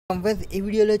Friends ఈ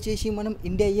వీడియోలో వచ్చేసి మనం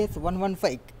INDAS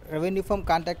 115 revenue from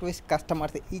contract vice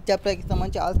customers ఈ చాప్టర్కి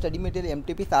సంబంధించి all study material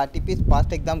ఎంటీపీస్ ఆర్టీపీస్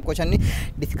past exam క్వశ్చన్ని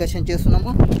డిస్కషన్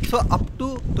చేస్తున్నాము. So up to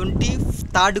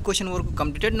 23rd question వరకు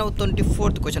completed. Now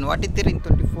 24th question what is there in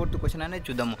 24th question అనేది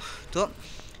చూద్దాము. సో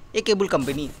ఏ cable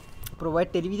company provide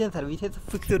television services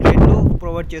fixed రేట్లో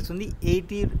provide చేస్తుంది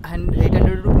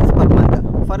 800 rupees per month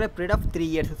for a period of 3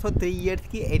 years. So 3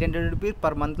 yearsకి 800 rupees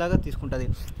per month లాగా తీసుకుంటుంది.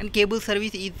 And cable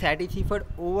service is satisfied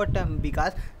over time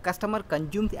because customer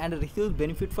consumes and receives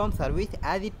benefit from service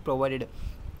as it provided.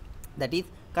 That is,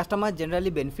 customers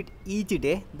generally benefit each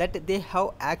day that they have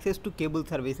access to cable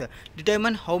service.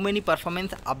 Determine how many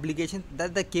performance obligations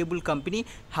that the cable company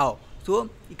have. So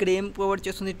ఇక్కడ ఏం provide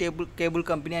చేస్తుంది cable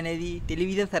company అనేది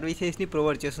television సర్వీసెస్ని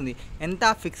provide చేస్తుంది. ఎంత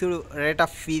fixed rate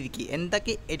of ఫీజ్కి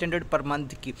ఎంతకి 800 per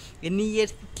మంత్కి ఎన్ని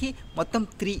ఇయర్స్కి మొత్తం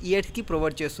 3 yearsకి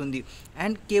ప్రొవైడ్ చేస్తుంది.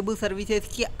 అండ్ కేబుల్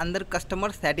సర్వీసెస్కి అందరు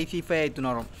కస్టమర్ సాటిస్ఫై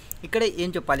అవుతున్నారు. ఇక్కడ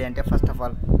ఏం చెప్పాలి అంటే first of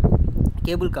all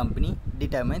cable company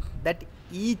determines that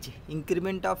each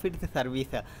increment of its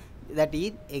service, that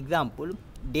is example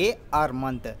day or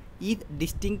month, is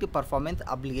distinct performance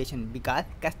obligation because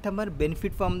customer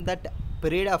benefit from that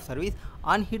period of service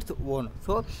on its own.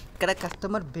 So ఇక్కడ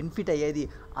customer benefit అయ్యేది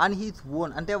on his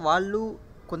own అంటే వాళ్ళు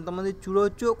కొంతమంది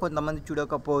చూడవచ్చు, కొంతమంది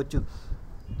చూడకపోవచ్చు.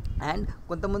 And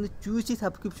కొంతమంది చూసి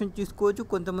subscription తీసుకోవచ్చు,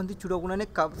 కొంతమంది చూడకుండానే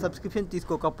subscription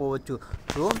తీసుకోకపోవచ్చు.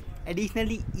 So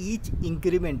additionally each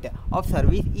increment of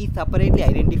service ఈ separately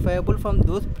identifiable from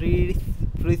those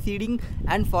preceding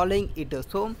and following it.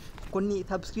 So కొన్ని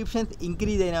సబ్స్క్రిప్షన్స్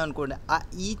ఇంక్రీజ్ అయినా అనుకోండి, ఆ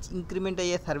ఈచ్ ఇంక్రిమెంట్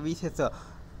అయ్యే సర్వీసెస్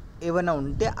ఏమైనా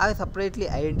ఉంటే అవి సపరేట్లీ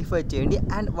ఐడెంటిఫై చేయండి.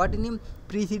 అండ్ వాటిని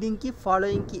ప్రీసీడింగ్కి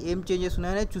ఫాలోయింగ్కి ఏం చేంజెస్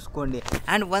ఉన్నాయో చూసుకోండి.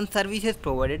 And one services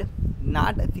provided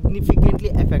not significantly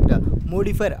effect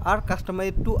modifier are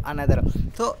customise to another.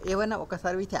 So ఏమైనా ఒక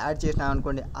సర్వీస్ యాడ్ చేసినా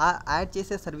అనుకోండి, ఆ యాడ్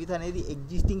చేసే సర్వీస్ అనేది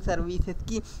ఎగ్జిస్టింగ్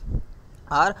సర్వీసెస్కి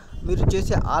ఆర్ మీరు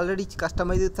చేసే ఆల్రెడీ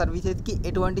కస్టమైజ్డ్ సర్వీసెస్కి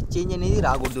ఎటువంటి చేంజ్ అనేది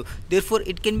రాకూడదు. Therefore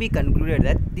it can be concluded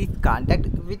that this contact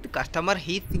with customer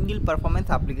he single performance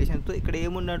application. So ఇక్కడ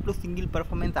ఏమున్నట్లు సింగిల్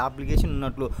పర్ఫార్మెన్స్ అప్లికేషన్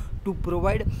ఉన్నట్లు to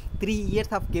provide 3 years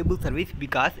of cable service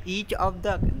because each of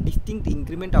the distinct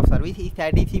increment of service ఈ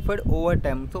satisfied over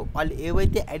time. So వాళ్ళు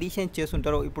ఏవైతే addition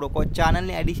చేస్తుంటారో, ఇప్పుడు ఒక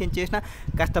ఛానల్ని addition చేసిన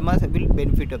customers will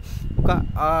benefit, ఒక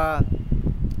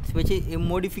స్పెషల్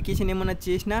మోడిఫికేషన్ ఏమైనా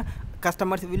చేసినా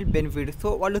కస్టమర్స్ విల్ బెనిఫిట్. సో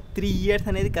వాళ్ళు 3 years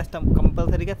అనేది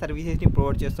కంపల్సరీగా సర్వీసెస్ని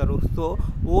ప్రొవైడ్ చేస్తారు. So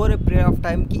over a period of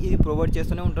టైంకి ఇది ప్రొవైడ్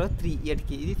చేస్తూనే ఉంటారు 3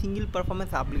 yearsకి. ఇది సింగిల్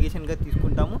పర్ఫార్మెన్స్ అప్లికేషన్గా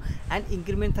తీసుకుంటాము. And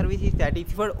increment service is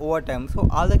satisfied over time. So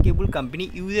all the cable company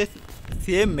uses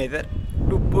same method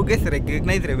to progress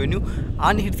recognize revenue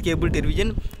on its cable television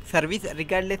service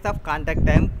regardless of contract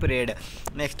time period.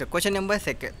 Next question number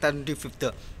 25th.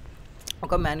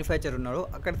 ఒక manufacture ఉన్నాడు,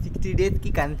 అక్కడ 60 daysకి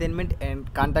consignment and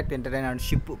contract enter అయినాడు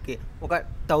షిప్కి ఒక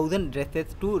 1000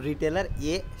 dresses to retailer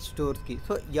A స్టోర్స్కి.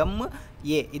 So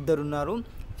MA ఇద్దరు ఉన్నారు,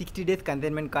 60 days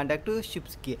consignment contract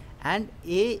షిప్స్కి. And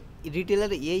A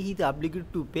retailer A is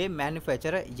అబ్లిగేటెడ్ to pay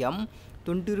manufacturer M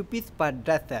 20 rupees per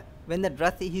dress when the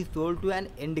dress is sold to and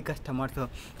end customers.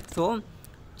 So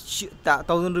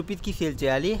 1000 రూపీస్కి sale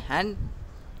చేయాలి and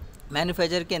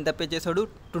మ్యానుఫ్యాక్చర్కి ఎంత pay చేస్తాడు,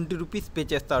 20 rupees pay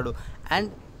చేస్తాడు.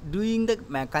 And during the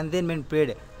consignment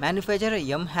period manufacturer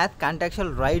M has contractual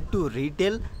right to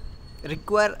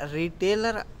require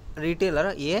retailer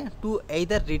A to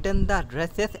either return the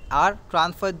dresses or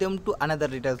transfer them to another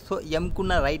retailer. So M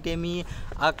కున్న right ఏమి,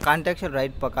 ఆ contractual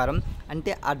right ప్రకారం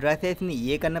అంటే ఆ డ్రెస్సెస్ని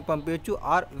ఏ కన్నా పంపించవచ్చు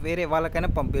are వేరే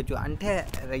వాళ్ళకైనా పంపించవచ్చు. అంటే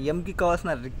ఎంకి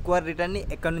కావాల్సిన రిక్వైర్ రిటర్న్ని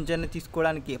ఎక్కడి నుంచైనా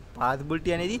తీసుకోవడానికి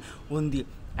పాసిబిలిటీ అనేది ఉంది.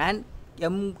 అండ్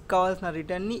ఎం కావాల్సిన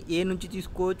రిటర్న్ని ఏ నుంచి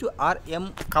తీసుకోవచ్చు ఆర్ ఎం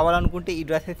కావాలనుకుంటే ఈ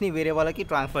డ్రెస్సెస్ని వేరే వాళ్ళకి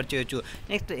ట్రాన్స్ఫర్ చేయొచ్చు.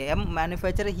 Next M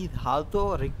manufacturer is also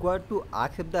required to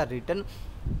accept the return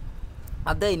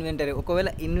of the inventory. ఒకవేళ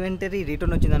ఇన్వెంటరీ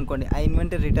రిటర్న్ వచ్చింది అనుకోండి, ఆ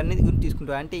ఇన్వెంటరీ రిటర్న్ని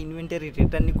తీసుకుంటారు, అంటే ఇన్వెంటరీ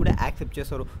రిటర్న్ని కూడా యాక్సెప్ట్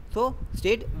చేస్తారు. So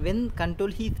state when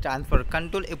control he transfer,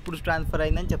 control ఎప్పుడు ట్రాన్స్ఫర్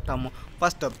అయిందని చెప్తాము.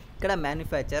 ఫస్ట్ ఇక్కడ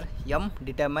manufacture M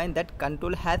determine that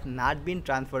control has not been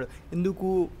transferred. ఎందుకు,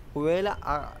 ఒకవేళ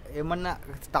ఏమన్నా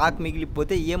స్టాక్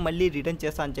మిగిలిపోతే ఏ మళ్ళీ రిటర్న్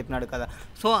చేస్తా అని చెప్పినాడు కదా.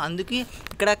 సో అందుకే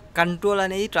ఇక్కడ కంట్రోల్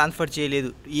అనేది ట్రాన్స్ఫర్ చేయలేదు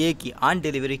ఏకి ఆన్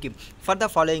డెలివరీకి for the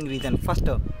following reason.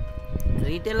 First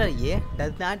retailer A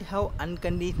does not have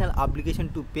unconditional obligation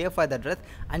to pay for the dress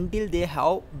until they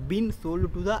have been sold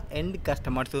to the end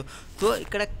customers. So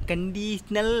ఇక్కడ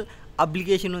conditional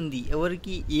application ఉంది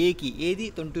ఎవరికి ఏకి ఏది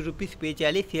 20 rupees pay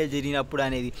చేయాలి sale జరిగినప్పుడు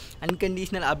అనేది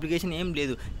unconditional application ఏం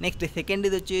లేదు. నెక్స్ట్ సెకండ్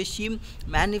ఇది వచ్చేసి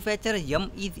manufacturer M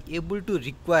is able to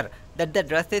require that the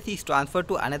dresses is transferred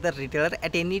to another retailer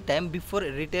at any time before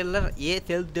retailer A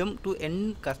sells them to end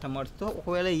customers. So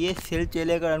ఒకవేళ ఏ cell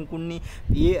చేయలేక అనుకుని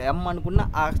ఏ ఎం అనుకున్న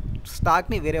ఆ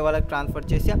స్టాక్ని వేరే వాళ్ళకి ట్రాన్స్ఫర్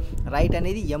చేసే రైట్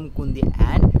అనేది ఎంకు ఉంది.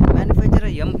 And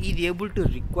manufacturer M is able to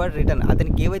require return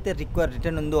అతనికి ఏవైతే రిక్వైర్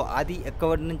రిటర్న్ ఉందో అది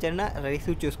ఎక్కడి నుంచైనా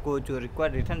రిసీవ్ చేసుకోవచ్చు.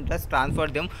 Require return just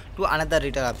transfer them to another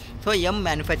retailer. So M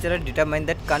manufacturer determine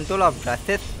that control of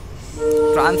dresses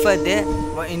transfer they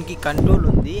ఇన్కి control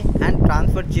ఉంది అండ్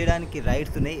ట్రాన్స్ఫర్ చేయడానికి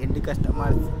rights ఉన్నాయి ఎండ్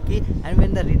కస్టమర్స్కి. And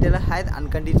when the retailer has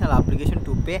unconditional application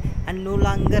to pay and no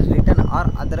longer return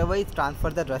or otherwise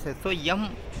transfer the dresses. So M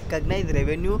recognise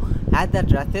revenue as the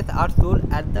dresses are sold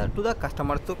at the to the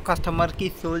customer. So కస్టమర్కి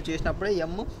sold చేసినప్పుడే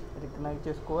ఎం recognise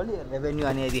చేసుకోవాలి revenue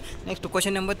అనేది. Next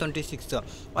question number 26.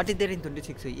 What is there in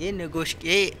 26?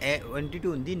 A entity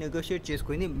ఉంది negotiate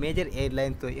చేసుకుంది major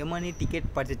ఎయిర్లైన్స్తో ఏమని ticket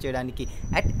purchase చేయడానికి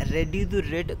at reduced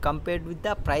rate compared with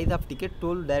the price of ticket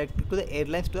told direct to the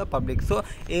airlines to the public. So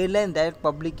airline direct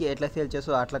పబ్లిక్కి ఎట్లా sale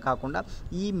చేస్తో అట్లా కాకుండా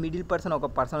ఈ middle person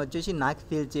ఒక పర్సన్ వచ్చేసి నాకు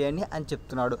సేల్ చేయండి అని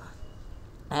చెప్తున్నాడు.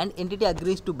 And entity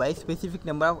agrees to buy specific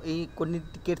number of ఈ కొన్ని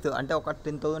టికెట్స్ అంటే ఒక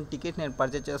 10,000 టికెట్స్ నేను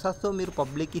పర్చేస్ చేస్తాను. సో మీరు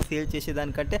పబ్లిక్కి సేల్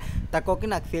చేసేదానికంటే తక్కువకి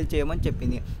నాకు సేల్ చేయమని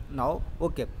చెప్పింది. Now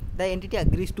okay the entity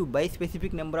agrees to buy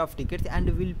specific number of tickets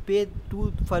and will pay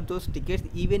for those tickets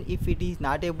even if it is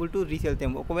not able to resale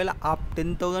them. ఒకవేళ ఆ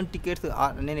 10,000 టికెట్స్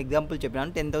నేను ఎగ్జాంపుల్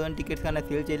చెప్పినాను 10,000 టికెట్స్ కన్నా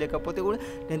sale చేయలేకపోతే కూడా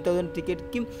 10,000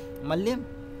 టికెట్కి మళ్ళీ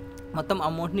మొత్తం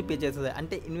అమౌంట్ని పే చేస్తుంది.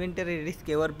 అంటే ఇన్వెంటరీ రిస్క్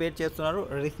ఎవరు పే చేస్తున్నారు?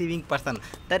 Receiving person.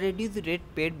 The reduce rate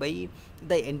paid by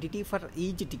the entity for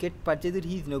each ticket purchased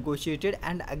is negotiated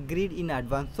and agreed in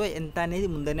advance. So ఎంత అనేది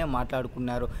ముందనే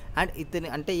మాట్లాడుకున్నారు. అండ్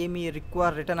ఇతని అంటే ఏమి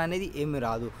రిక్వైర్ రిటర్న్ అనేది ఏమి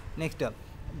రాదు. Next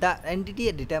the entity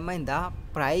determine the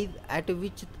price at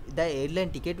which the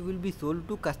airline ticket will be sold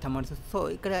to customers. So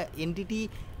ఇక్కడ ఎంటిటీ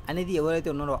అనేది ఎవరైతే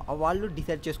ఉన్నారో వాళ్ళు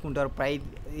డిసైడ్ చేసుకుంటారు ప్రైస్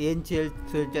ఏం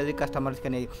చేయాలి కస్టమర్స్కి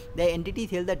అనేది. The entity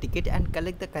sale the ticket and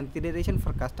collect the consideration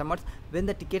for customers when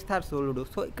the tickets are sold.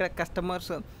 So ఇక్కడ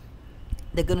కస్టమర్స్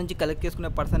దగ్గర నుంచి కలెక్ట్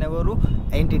చేసుకునే పర్సన్ ఎవరు?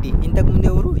 ఎంటిటీ. ఇంతకుముందు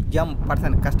ఎవరు? ఎం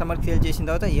పర్సన్. కస్టమర్కి సేల్ చేసిన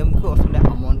తర్వాత ఎంకి వస్తుండే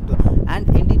అమౌంట్. అండ్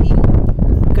ఎంటిటీ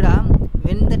ఇక్కడ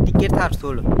when the tickets are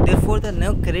sold therefore the no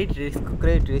credit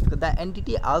risk the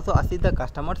entity also assists the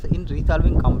customers in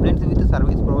resolving complaints with the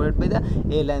service provided by the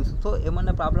airlines. So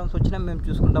ఏమన్నా problems వచ్చినా మేము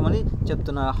చూసుకుంటామని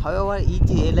చెప్తున్నా. however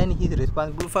each airline is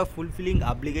responsible for fulfilling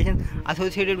obligations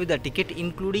associated with the ticket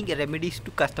including remedies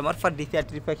to customer for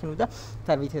dissatisfaction with the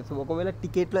services. ఒకవేళ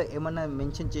టికెట్లో ఏమన్నా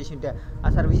mention చేసి ఉంటే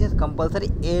ఆ services compulsory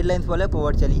airlines వాళ్ళే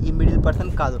ప్రొవైడ్ చేయాలి, ఈ మిడిల్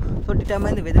పర్సన్ కాదు. So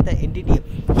determine whether the entity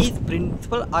is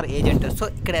principal are agent. So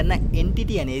ఇక్కడ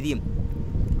ఎంటిటీ అనేది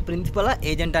ప్రిన్సిపల్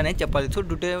ఏజెంట్ అనేది చెప్పాలి. So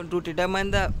to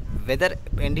determine the whether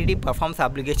entity performs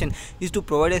obligation is to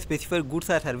provide a specified goods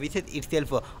or services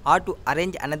itself or to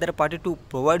arrange another party to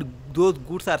provide those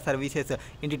goods or services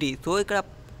entity. So ఇక్కడ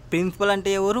principal అంటే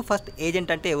ఎవరు? First agent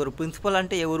అంటే ఎవరు? Principal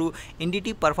అంటే ఎవరు?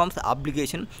 Entity performs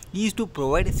obligation is to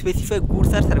provide specified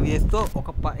goods are సర్వీసెస్తో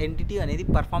ఒక entity అనేది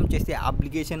perform చేసే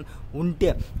అబ్లిగేషన్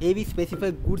ఉంటే ఏవి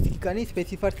స్పెసిఫైడ్ గూడ్స్కి కానీ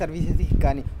స్పెసిఫైడ్ సర్వీసెస్కి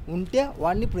కానీ ఉంటే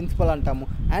వాడిని ప్రిన్సిపల్ అంటాము.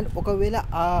 అండ్ ఒకవేళ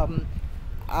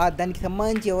దానికి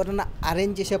సంబంధించి ఎవరైనా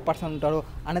అరేంజ్ చేసే పర్సన్ ఉంటాడో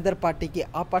అనదర్ పార్టీకి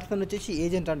ఆ పర్సన్ వచ్చేసి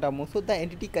ఏజెంట్ అంటాము. So the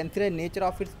entity consider nature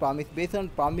of it's promise based on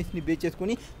ప్రామిస్ని base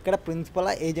చేసుకుని ఇక్కడ ప్రిన్సిపల్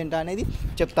ఏజెంట్ అనేది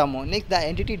చెప్తాము. Next the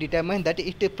entity determine that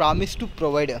it promise to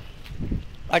provide.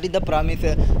 What is the promise?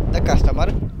 The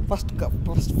customer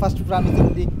first promise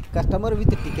ఉంది customer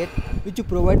with ticket which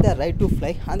provide the right to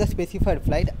fly on the specified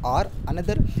flight are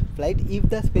another flight if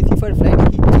the specified flight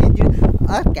is changed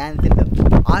are cancelled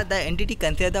are the entity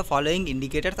consider the following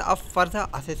indicators of for the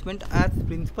assessment as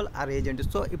principal are agent.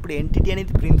 So ఇప్పుడు entity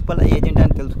అనేది principal agent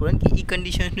అని తెలుసుకోవడానికి ఈ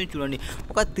కండిషన్స్ని చూడండి.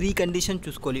 ఒక 3 condition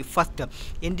చూసుకోవాలి. First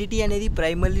entity అనేది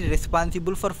primary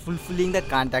responsible for fulfilling the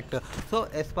contract. So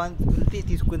responsibility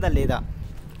తీసుకుందా లేదా?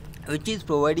 Which is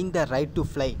providing the right to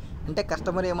fly. అంటే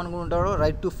కస్టమర్ ఏమనుకుంటాడో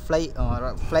రైట్ టు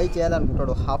ఫ్లై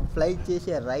చేయాలనుకుంటాడు, ఆ ఫ్లై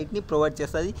చేసే రైట్ని ప్రొవైడ్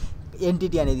చేస్తుంది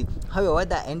entity అనేది. However,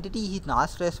 the entity is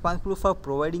not responsible for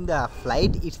providing the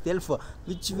flight itself,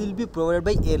 which will be provided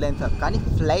by airlines. కానీ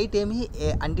flight ఏమి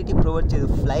entity provide చేయదు,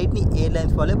 ఫ్లైట్ని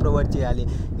airlines వాళ్ళే provide చేయాలి.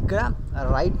 ఇక్కడ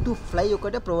రైట్ టు ఫ్లై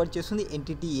ఒకటే ప్రొవైడ్ చేస్తుంది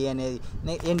ఎంటిటీ అనేది.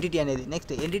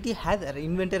 Next entity has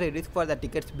inventory risk for the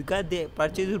tickets because they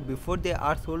purchased before they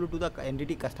are sold to the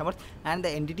entity customers and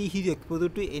the entity is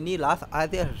exposed to any loss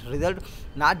as a result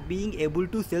not being able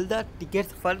to sell the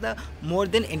tickets for the more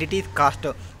than entity's cost.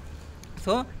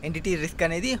 So entity risk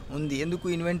అనేది ఉంది. ఎందుకు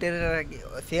inventory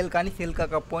sale కానీ sale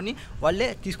కాకపోని వాళ్ళే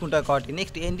తీసుకుంటారు కాబట్టి.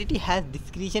 Next entity has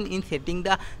discretion in setting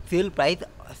the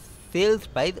sales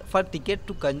price for ticket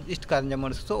to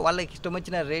consumers. So వాళ్ళకి ఇష్టం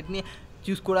వచ్చిన రేట్ని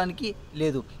చూసుకోవడానికి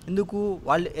లేదు. ఎందుకు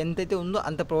వాళ్ళు ఎంతైతే ఉందో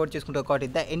అంత ప్రొవైడ్ చేసుకుంటారు కాబట్టి.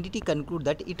 The entity conclude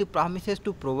that it promises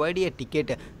to provide a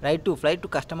ticket right to fly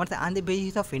to customers on the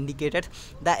basis of indicators.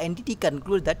 The entity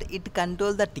conclude that it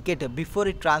control the ticket before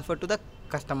it transfer to the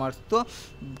కస్టమర్స్తో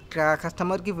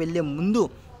కస్టమర్కి వెళ్ళే ముందు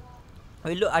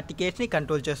వీళ్ళు ఆ టికెట్స్ని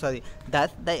control చేస్తుంది.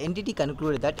 That the entity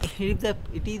conclude that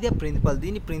it is a principal,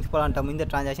 దీన్ని principal అంటాము in the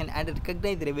transaction and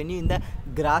recognise revenue in the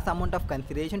gross amount of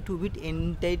consideration to VIT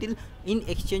entitle in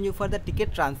exchange for the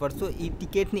ticket transfer. So ఈ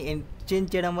టికెట్ని exchange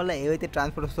చేయడం వల్ల ఏవైతే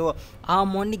transfer వస్తుందో ఆ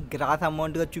అమౌంట్ని gross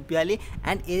అమౌంట్గా చూపించాలి.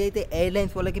 అండ్ ఏదైతే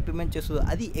ఎయిర్లైన్స్ వాళ్ళకి పేమెంట్ చేస్తుందో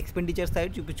అది ఎక్స్పెండిచర్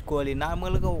సైడ్ చూపించుకోవాలి.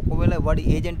 నార్మల్గా ఒకవేళ వాడు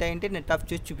ఏజెంట్ అయింటే నెట్ ఆఫ్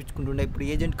చేసి చూపించుకుంటుండే. ఇప్పుడు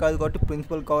ఏజెంట్ కాదు కాబట్టి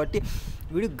ప్రిన్సిపల్ కాబట్టి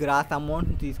వీడు గ్రాస్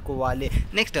అమౌంట్ తీసుకోవాలి.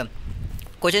 Next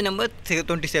Question number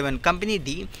 27. Company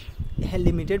D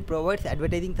Limited provides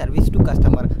advertising service to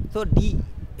customer. So D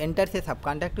enters a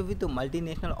subcontractor with a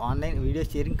multinational online video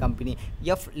sharing company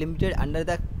F Limited under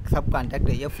the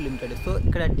subcontractor F Limited. So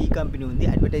ఇక్కడ D company ఉంది,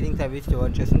 advertising service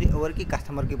provide చేస్తుంది, ఎవరికి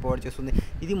కస్టమర్కి provide చేస్తుంది.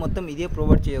 ఇది మొత్తం ఇదే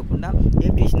provide చేయకుండా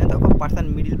ఏం చేసిందంటే ఒక పర్సన్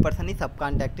మిడిల్ పర్సన్ని సబ్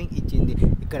కాంట్రాక్టింగ్ ఇచ్చింది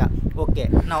ఇక్కడ. ఓకే,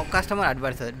 నా customer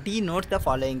adverse D notes the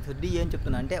following. So D ఏం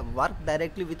చెప్తున్నా అంటే work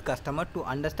directly with customer to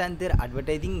understand their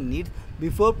advertising needs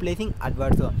before placing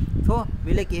adverts. So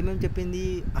వీళ్ళకి ఏమేమి చెప్పింది,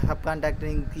 సబ్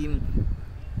కాంట్రాక్టింగ్కి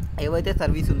ఏవైతే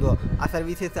సర్వీస్ ఉందో ఆ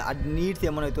సర్వీసెస్ నీడ్స్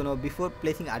ఏమైనా బిఫోర్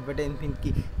ప్లేసింగ్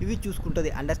అడ్వర్టైజ్మెంట్కి ఇవి చూసుకుంటుంది,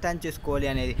 అండర్స్టాండ్ చేసుకోవాలి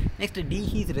అనేది. Next D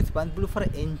is responsible for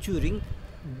ensuring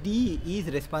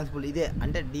ఇదే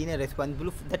అంటే డీనే responsible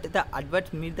that the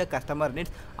adverts meet the customer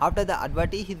needs after the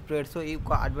advertise is provide. So ఈ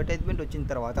అడ్వర్టైజ్మెంట్ వచ్చిన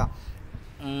తర్వాత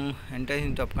enter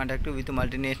in sub contract with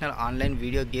multinational online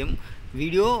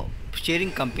video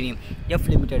sharing company F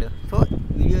limited. So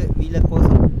వీళ్ళ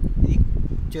కోసం ఇది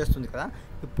చేస్తుంది కదా.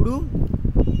 ఇప్పుడు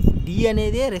D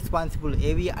అనేదే రెస్పాన్సిబుల్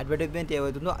ఏవి అడ్వర్టైజ్మెంట్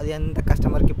ఏవైతుందో అది అంత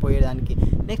కస్టమర్కి పోయేదానికి.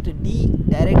 Next D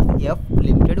direct F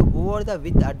limited over the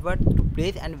with advert to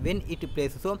place and when it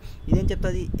place. So ఇదేం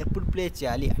చెప్తుంది, ఎప్పుడు ప్లేస్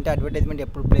చేయాలి అంటే అడ్వర్టైజ్మెంట్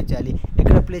ఎప్పుడు ప్లేస్ చేయాలి,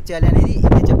 ఎక్కడ ప్లేస్ చేయాలి అనేది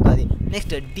ఇదే చెప్తుంది.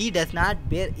 Next D does not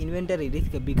bear inventory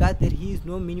risk because there is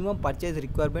no minimum purchase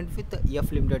requirement with F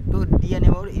limited. తో D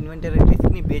అనేవాడు ఇన్వెంటరీ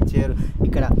రిస్క్ని బేస్ చేయరు.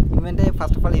 ఇక్కడ inventory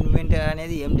first of all inventory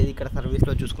అనేది ఏం లేదు ఇక్కడ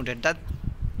సర్వీస్లో చూసుకుంటే.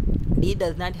 D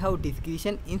does not have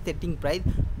discretion in setting price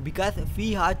because fee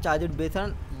are charged based on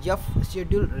F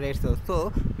schedule rates. So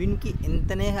వీనికి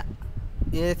ఎంతనే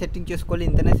సెట్టింగ్ చేసుకోవాలి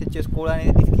ఇంతనే సెట్ చేసుకోవాలి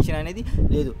అనేది డిస్క్రిప్షన్ అనేది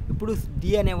లేదు. ఇప్పుడు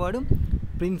D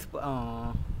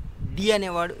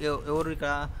అనేవాడు ఎవరు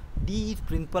ఇక్కడ D ఈజ్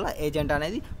ప్రిన్సిపల్ ఏజెంట్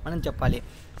అనేది మనం చెప్పాలి.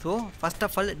 So first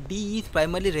of all D is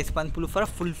primarily responsible for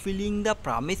fulfilling the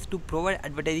promise to provide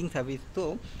advertising service. So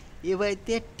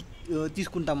ఏవైతే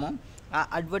తీసుకుంటామో ఆ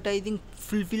అడ్వర్టైజింగ్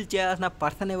ఫుల్ఫిల్ చేయాల్సిన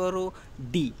పర్సన్ ఎవరు,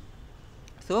 D.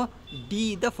 So D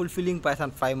the fulfilling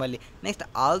person primarily. Next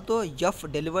also F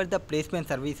deliver the placement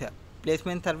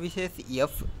services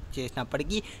F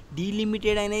చేసినప్పటికీ D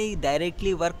limited అనేది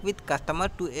directly work with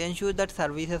customer to ensure that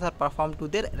services are perform to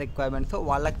their requirement. So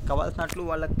వాళ్ళకి కావాల్సినట్లు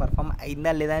వాళ్ళకి perform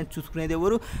అయిందా లేదా అని చూసుకునేది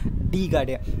ఎవరు, D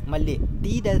గాడే. మళ్ళీ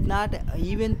D డస్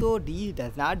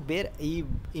నాట్ బేర్ ఈ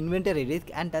inventory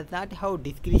risk and does not have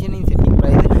discretion in setting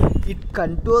price. It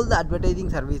control the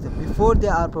advertising service before they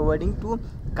are providing to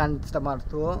customer.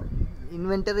 So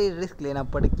inventory risk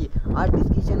లేనప్పటికీ ఆ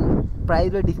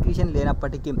ప్రైస్లో డిస్క్రిప్షన్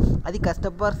లేనప్పటికీ అది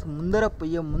కస్టమర్స్ ముందర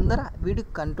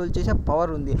వీడికి control చేసే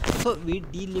power ఉంది. సో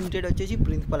D లిమిటెడ్ వచ్చేసి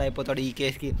ప్రిన్సిపల్ అయిపోతాడు ఈ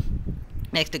కేసుకి.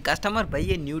 Next customer by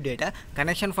a new data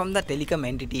connection from the telecom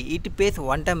entity. It face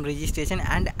one time registration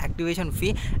and activation fee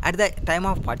at the time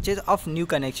of purchase of new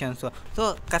connections. So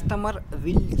customer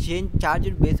will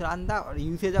charged based on the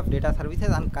usage of data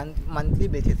services on monthly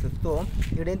basis. So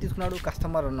ఇక్కడేం తీసుకున్నాడు,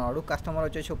 customer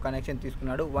వచ్చేసి ఒక connection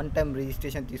తీసుకున్నాడు, one time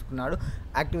registration తీసుకున్నాడు,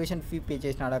 activation fee pay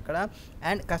చేసినాడు అక్కడ.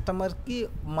 And కస్టమర్కి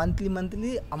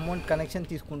monthly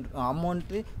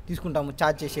amount తీసుకుంటాము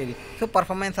ఛార్జ్ చేసేది. So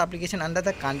performance application under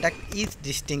the contract is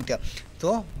distinct. So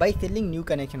by selling new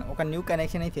connection, ఒక న్యూ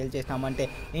కనెక్షన్ అయితే సేల్ చేసినామంటే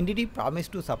entity promise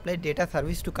to supply data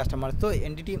service to customers. So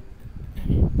entity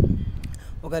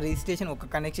ఒక registration ఒక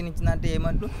connection ఇచ్చిందంటే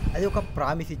ఏమంటూ అది ఒక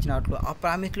ప్రామిస్ ఇచ్చినట్లు. ఆ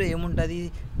ప్రామిస్లో ఏముంటుంది,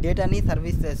 డేటాని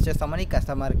సర్వీస్ చేస్తామని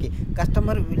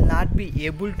customer will not be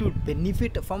able to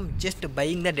benefit from just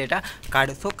buying the data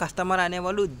card. So customer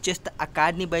అనేవాళ్ళు జస్ట్ ఆ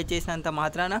కార్డ్ని బై చేసినంత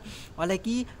మాత్రాన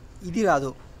వాళ్ళకి ఇది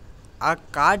రాదు, ఆ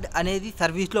కార్డ్ అనేది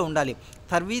సర్వీస్లో ఉండాలి.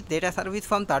 Service data service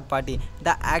from third party.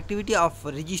 The activity of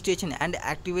registration and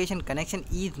activation connection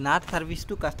is not service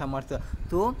to customers.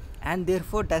 So and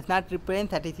therefore does not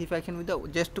represent satisfaction with the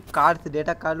just cards.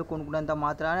 Data కార్డులు కొనుక్కున్నంత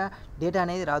మాత్రాన data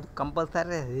అనేది రాదు.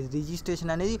 Compulsory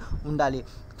registration అనేది ఉండాలి.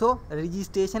 So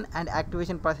registration and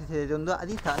activation process ఏదైతే ఉందో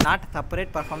అది not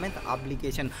separate performance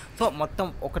application. So మొత్తం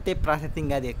ఒకటే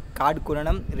ప్రాసెసింగ్, అది కార్డు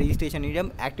కొనడం, రిజిస్ట్రేషన్ చేయడం,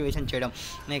 యాక్టివేషన్ చేయడం.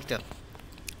 Next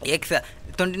X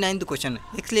 29th question.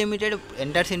 X Limited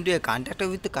enters into a contract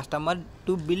with the customer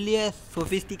to build a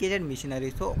sophisticated machinery.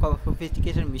 So ఒక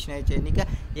sophisticated machinery చేయడానికి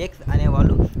X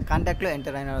అనేవాళ్ళు కాంట్రాక్ట్లో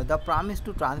enter అయినారు. The promise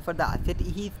to transfer the asset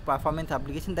is performance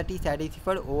obligation that is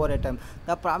satisfied over a time.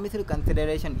 The promised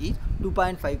consideration is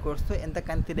 2.5 crores. So ఎంత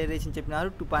consideration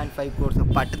చెప్పినారు? 2.5 crores.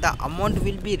 But the amount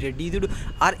will be reduced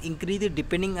or increased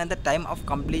depending on the time of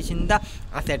completion the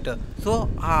asset. So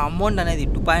ఆ amount అనేది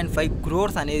 2.5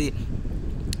 crores అనేది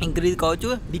increase కావచ్చు,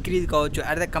 decrease కావచ్చు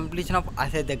at the completion of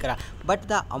asset దగ్గర. But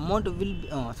the amount will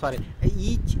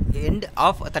each end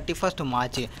of 31st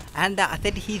March and the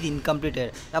asset is incompleted.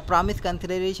 The promise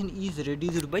consideration is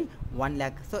reduced by 1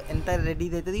 lakh. So ఎంత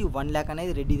reduce అవుతుంది? 1 lakh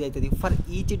అనేది reduce అవుతుంది for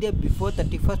each day before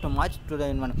 31st March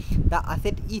 2001. The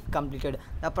asset is completed.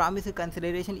 The promise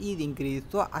consideration is increase.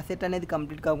 So asset అనేది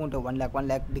complete కాకుండా 1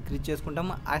 lakh decrease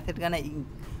చేసుకుంటాము. Asset కానీ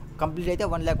complete అయితే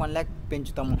 1 lakh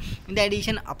పెంచుతాము. In the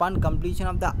addition upon completion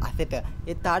of the asset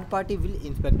A third party will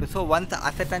inspect. So once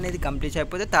asset అనేది complete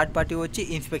అయిపోతే third party వచ్చి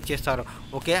inspect చేస్తారు.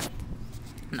 Okay,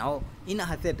 now in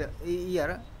asset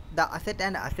year the asset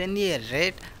and assembly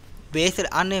rate based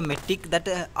on a metric that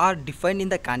are defined in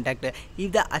the contract. If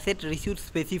the asset receives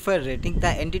specified rating,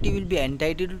 the entity will be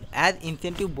entitled as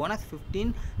incentive bonus 15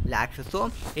 lakhs. So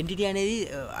entity అనేది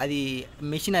అది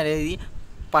machine అనేది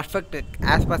perfect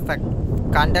as per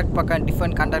contract ప్రకారం,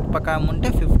 different contract ప్రకారం ఉంటే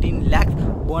 15 lakhs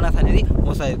bonus అనేది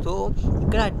వస్తుంది. So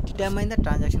ఇక్కడ determine the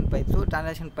transaction price. So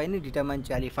transaction ప్రైస్ని determine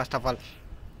చేయాలి. ఫస్ట్ ఆఫ్ ఆల్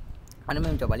మనం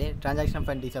ఏం చెప్పాలి? ట్రాన్సాక్షన్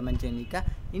ప్రైస్ డిటర్మైన్ చేయడానికి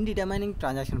in determining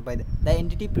transaction price the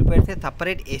entity prepares A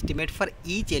separate estimate for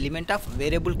each element of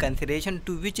variable consideration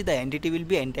to which the entity will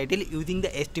be entitle using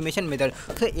the estimation method.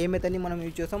 So ఏ మెథడ్ని మనం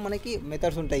use చేస్తాం? మనకి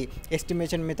methods ఉంటాయి.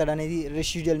 Estimation method అనేది,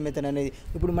 residual method అనేది.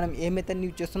 ఇప్పుడు మనం ఏ మెథడ్ని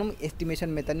use చేస్తున్నాము?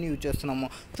 Estimation మెథడ్ని use చేస్తున్నాము.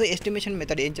 సో ఎస్టిమేషన్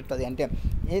మెథడ్ ఏం చెప్తుంది అంటే,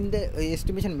 in the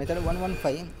estimation method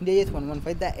 115 INDAS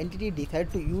 115 the entity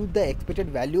decide to use the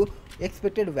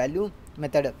expected value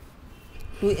method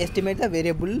to estimate the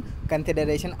variable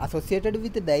consideration associated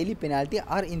with daily penalty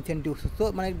or incentives. So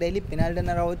మనకి daily penalty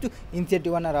అన్న రావచ్చు,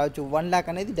 incentive అన్న రావచ్చు. 1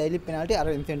 lakh అనేది daily penalty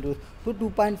are incentives. So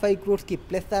 2.5 crores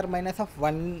plus are minus of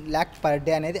 1 lakh per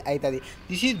day అనేది అవుతుంది.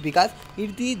 This is because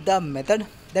it is the method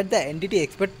that the entity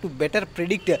expect to better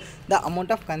predict the amount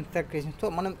of consideration. So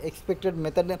మనం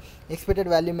expected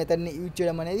value మెథడ్ని use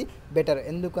చేయడం అనేది better,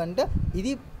 ఎందుకంటే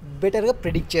ఇది బెటర్గా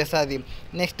predict చేస్తుంది.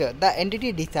 Next the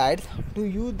entity decides to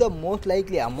use the most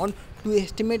likely amount to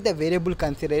estimate the variable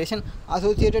consideration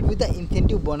associated with the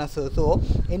incentive bonus. So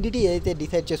entity ఏదైతే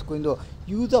decide చేసుకుందో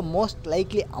use the most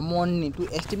likely అమౌంట్ని to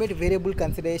estimate variable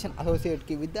consideration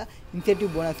అసోసియేట్కి with the incentive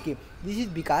బోనస్కి. This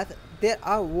is because there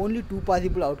are only 2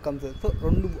 possible outcomes. So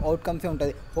 2 అవుట్కమ్సే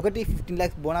ఉంటుంది. ఒకటి 15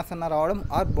 lakhs bonus అన్న రావడం,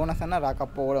 are bonus అన్న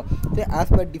రాకపోవడం. So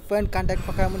as per different contract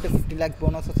ప్రకారం ఉంటే 15 lakhs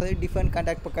బోనస్ వస్తుంది, డిఫరెంట్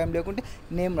కాంట్రాక్ట్ ప్రకారం లేకుంటే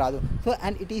నేమ్ రాదు. So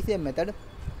and it is a method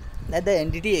that the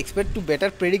entity expect to better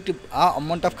predict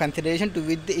amount of consideration to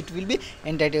which it will be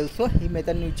entitled. So ఈ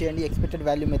method use చేయండి, expected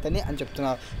value మెథడ్ని అని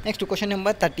చెప్తున్నారు. Next question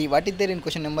number 30. What is there in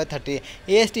question number 30?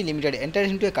 AST Limited enters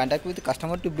into a contract with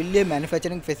customer to build a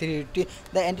manufacturing facility.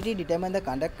 The entity determines the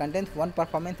contract contains one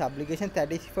performance obligation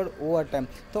satisfied over time.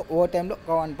 So over టైంలో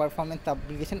one performance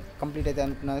obligation complete అయితే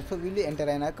అనుకున్నారు. So వీళ్ళు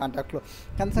enter అయిన కాంట్రాక్ట్లో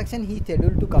construction he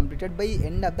schedule to completed by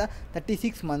end of the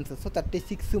 36 months. So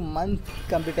 36 months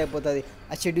complete అయిపోతుంది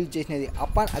ఆ schedule చేసినది.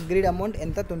 Upon agreed amount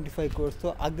ఎంత? 25 crores. So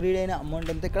agreed అయిన అమౌంట్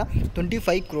ఎంత ఇక్కడ?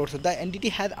 25 crores. The entity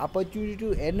has opportunity to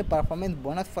earn performance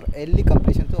bonus for early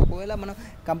completion. So ఒకవేళ మనం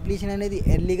completion అనేది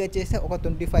ఎర్లీగా చేస్తే ఒక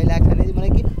 25 lakhs అనేది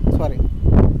మనకి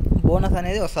బోనస్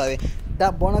అనేది వస్తుంది.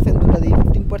 ద బోనస్ ఎంత ఉంటుంది?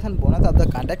 15% bonus of the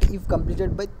contract if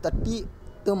completed by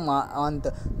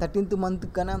 13th month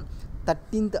కన్నా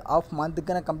 13th of month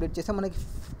కన్నా కంప్లీట్ చేస్తే మనకి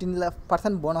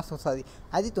 15% బోనస్ వస్తుంది.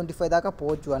 అది 25 దాకా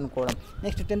పోవచ్చు అనుకోవడం.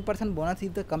 Next 10% bonus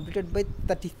if the completed by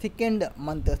 32nd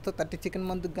month. So 32nd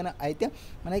month కన్నా అయితే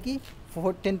మనకి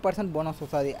 10% బోనస్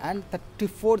వస్తుంది. అండ్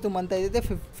 34th month అయితే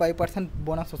 5%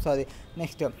 బోనస్ వస్తుంది.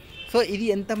 నెక్స్ట్ సో ఇది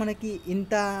ఎంత మనకి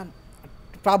ఇంత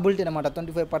ప్రాబిలిటీ అనమాట,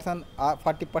 25% or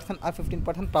 40% or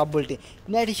 15% probability.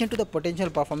 In addition to the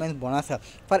potential performance bonus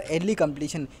for early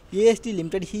completion AST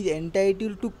Limited he is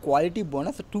entitled to quality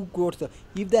bonus 2 crores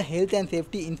if the health and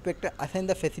safety inspector assign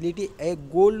the facility a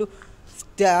gold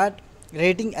star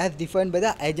rating as defined by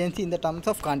the agency in the terms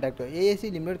of contract.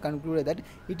 ASC Limited concluded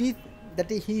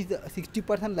that he is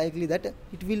 60% likely that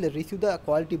it will receive the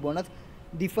quality bonus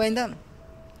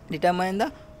determine the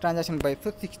transaction price. So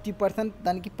 60%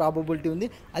 దానికి probability ఉంది,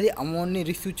 అది అమౌంట్ని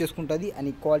receive చేసుకుంటుంది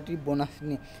అని quality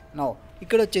బోనస్ని. నా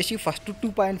ఇక్కడ వచ్చేసి first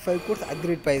 2.5 crores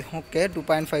agreed price. Okay,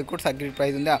 2.5 crores agreed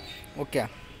price ఉందా? ఓకే,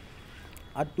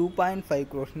 ఆ 2.5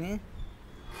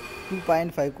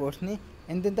 crores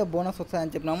ఎంతెంత బోనస్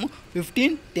వస్తుందని చెప్పినాము?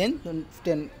 15, 10,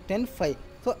 10, 5.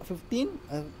 సో 15,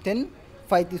 10,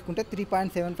 5 తీసుకుంటే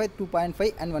 3.75,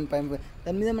 2.5 అండ్ 1.5.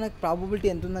 దాని మీద మనకు ప్రాబబిలిటీ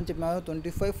ఎంత ఉందని చెప్పినాము?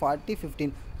 25, 40,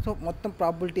 15. సో మొత్తం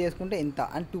ప్రాబిలిటీ వేసుకుంటే ఎంత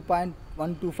అండ్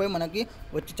 2.125 మనకి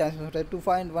వచ్చే ఛాన్సెస్ ఉంటాయి.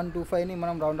 2.125ని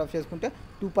మనం రౌండ్ ఆఫ్ చేసుకుంటే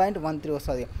 2.13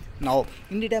 వస్తుంది. Now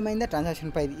in determine the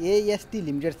transaction price. AST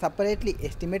limited separately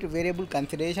estimate variable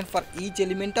consideration for each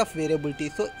element of variability.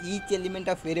 So each element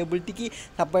of వేరియబిలిటీకి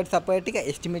సపరేట్గా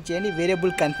ఎస్టిమేట్ చేయండి.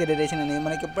 వేరియబుల్ కన్సిడరేషన్ అనేది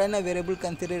మనకి ఎప్పుడైనా వేరియబుల్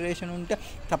కన్సిడరేషన్ ఉంటే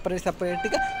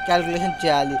సపరేట్గా క్యాలిక్యులేషన్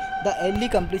చేయాలి. The early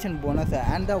completion bonus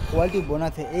and the quality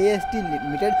bonus AST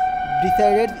limited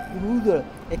decided use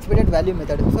expected value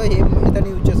method. So A మెథడ్ని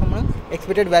use చేస్తాం మనం?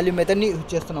 ఎక్స్పెక్టెడ్ వాల్యూ మెథడ్ని యూజ్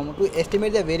చేస్తున్నాము to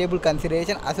estimate the variable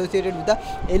consideration associated with the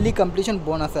early completion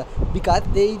bonus because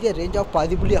they is a range of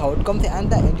possibility outcomes and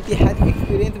the entity has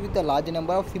experience with the large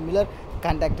number of similar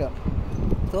contact.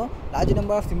 So large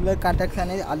number of similar contacts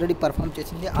అనేది already perform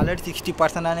చేసింది, already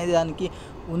 60% అనేది దానికి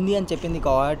ఉంది అని చెప్పింది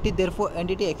కాబట్టి therefore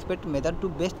entity expect method to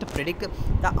best predict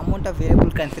the amount of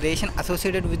variable consideration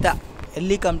associated with the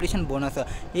early completion bonus.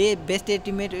 A best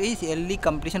estimate is early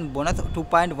completion bonus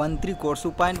 2.13 crores.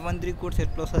 2.13 crores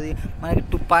ఎట్లా వస్తుంది మనకి?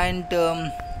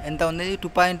 ఎంత ఉంది?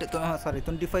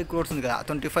 25 crores ఉంది కదా.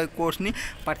 25 crores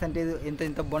పర్సెంటేజ్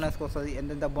ఎంత బోనస్కి వస్తుంది,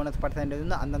 ఎంతెంత బోనస్ పర్సెంటేజ్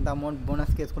ఉందో అంతంత అమౌంట్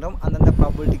బోనస్కి వేసుకుంటాం, అంతంత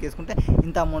ప్రాబిలిటీకి వేసుకుంటే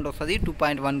ఇంత అమౌంట్ వస్తుంది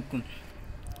 2.1కు.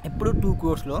 ఇప్పుడు 2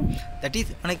 crores దట్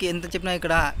ఈస్ మనకి ఎంత చెప్పినా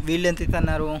ఇక్కడ వీళ్ళు ఎంత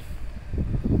ఇస్తున్నారు?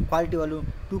 క్వాలిటీ వాళ్ళు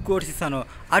 2 crores ఇస్తాను.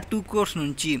 ఆ 2 crores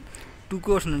నుంచి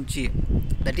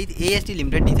that is AST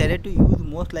Limited decided to use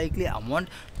most likely amount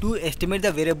to estimate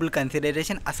the variable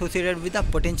consideration associated with the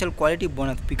potential quality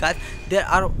bonus because there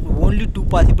are only 2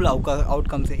 possible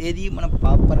outcomes. ఏది మనం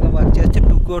ప్రాపర్గా వర్క్ చేస్తే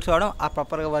 2 crores అవడం, ఆ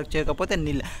ప్రాపర్గా వర్క్ చేయకపోతే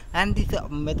నిల్. And this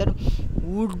method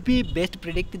would be best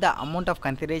predict the amount of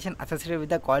consideration associated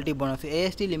with the quality bonus.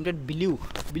 AST Limited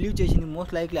believe చేసింది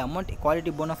most likely amount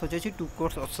quality bonus వచ్చేసి 2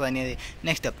 crores వస్తుంది అనేది.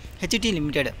 Next HT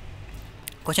Limited.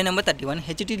 Question number 31.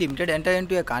 HT Limited entered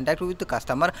into a contract with the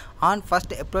customer on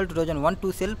 1st April 2001 to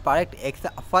sell product X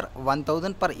for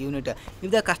 1000 per unit. If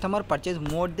the customer purchased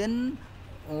more than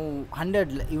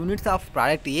 100 units of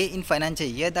product A in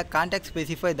financial year, the contract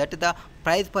specifies that the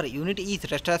price per unit is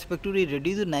retrospectively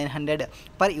reduced 900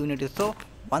 per unit. So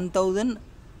 1000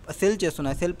 sell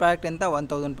చేస్తున్నా, cell product ఎంత?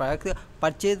 1000 products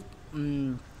purchase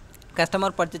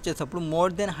customer purchase చేసేటప్పుడు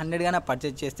more than 100 గానే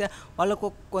purchase చేస్తే వాళ్ళకు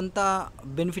కొంత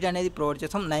benefit అనేది provide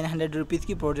చేస్తాం, 900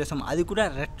 రూపీస్కి ప్రొవైడ్ చేస్తాం. అది కూడా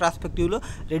రెట్రాస్పెక్టివ్లో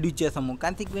రెడ్యూస్ చేస్తాము.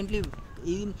 కాన్సిక్వెంట్లీ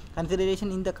ఈ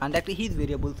consideration in the contract is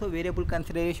variable. So variable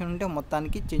consideration ఉంటే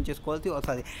మొత్తానికి చేంజ్ చేసుకోవాల్సి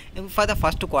వస్తుంది. For the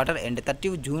first quarter end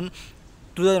 30 June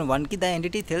 2001కి the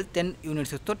entity sales 10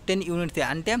 units. So 10 units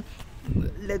అంటే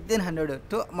లెస్ దెన్ 100.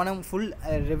 సో మనం ఫుల్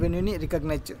రెవెన్యూని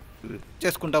రికగ్నైజ్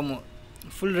చేసుకుంటాము,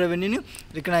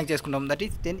 దట్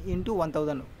ఈస్ 10 into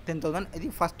 1000. ఇది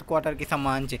first క్వార్టర్కి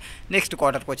సంబంధించి. Next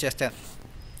క్వార్టర్కి వచ్చేస్తే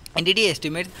entity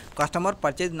estimates customer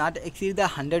purchase not exceed the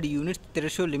 100 units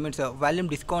threshold limits volume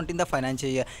discount in the financial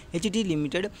year. HT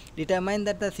Limited determined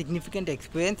that the significant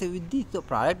experience with this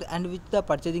product and with the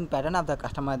purchasing pattern of the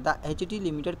customer, the HT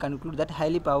Limited conclude that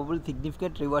highly probable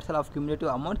significant reversal of cumulative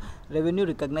amount revenue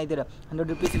recognized 100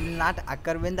 rupees will not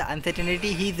occur when the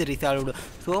uncertainty is resolved.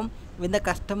 So when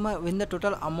the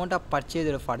total amount of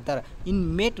purchase further in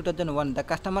May 2001, the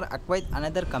customer acquired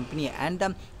another company, and the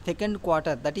second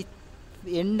quarter, that is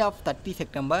end of 30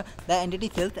 September, the entity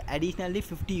sells additionally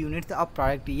 50 units of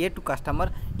product A to customer.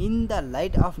 In the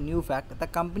light of new fact, the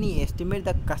company estimates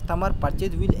the customer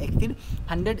purchase will exceed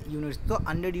 100 units. So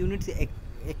 100 units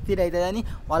exceed అవుతుందని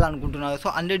వాళ్ళు అనుకుంటున్నారు. So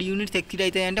 100 units exceed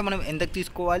అవుతాయంటే మనం ఎంతకు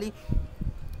తీసుకోవాలి?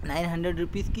 900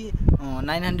 రూపీస్కి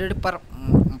 900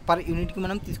 per యూనిట్కి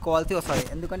మనం తీసుకోవాల్సి వస్తుంది,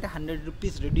 ఎందుకంటే 100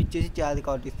 రూపీస్ రెడ్యూస్ చేసి చేయాలి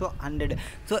కాబట్టి. సో 100.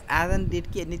 సో యాజ్ అన్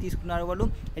డేట్కి ఎన్ని తీసుకున్నారు వాళ్ళు?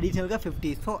 అడిషనల్గా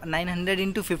 50. సో 900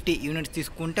 into 50 యూనిట్స్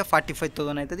తీసుకుంటే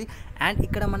 45,000 అవుతుంది. అండ్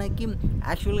ఇక్కడ మనకి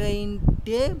యాక్చువల్గా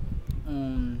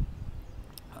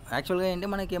ఏంటంటే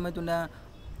మనకి ఏమవుతుండే,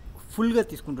 ఫుల్గా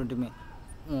తీసుకుంటుంటే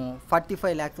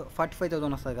 45 lakhs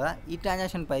 45,000 వస్తుంది కదా. ఈ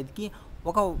ట్రాన్సాక్షన్ ప్రైస్కి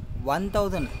ఒక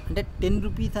 1000 అంటే 10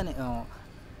 రూపీస్ అనే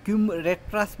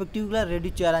రెట్రాస్పెక్టివ్గా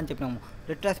రెడ్యూస్ చేయాలని చెప్పినాము.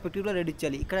 రెట్రాస్పెక్టివ్గా రెడ్యూస్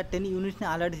చేయాలి. ఇక్కడ 10 యూనిట్స్ని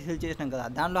ఆల్రెడీ సేల్ చేసినాం కదా,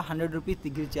 దానిలో 100 రూపీస్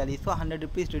తగ్గించాలి. సో 100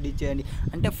 రూపీస్ రెడ్యూస్ చేయండి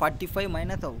అంటే 45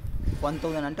 మైనస్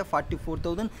 1000 అంటే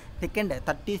 44,000 సెకండ్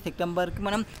 30 సెప్టెంబర్కి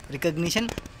మనం రికగ్నిషన్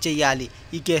చేయాలి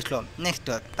ఈ కేసులో.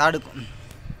 Next third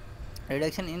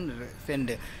reduction in send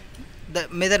the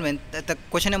measurement. The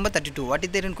question number 32. What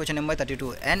is there in question number 32?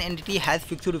 An entity has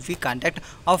fixed fee contract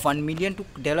of 1 million to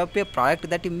develop a product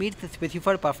that meets the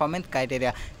specified performance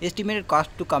criteria. Estimated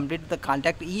cost to complete the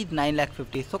contract is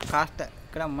 9,50,000. So cost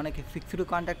ఇక్కడ మనకి fixed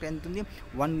contract ఎంత ఉంది,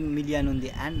 1 million ఉంది.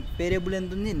 And variable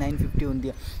ఎంత ఉంది, 950 ఉంది.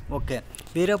 Okay,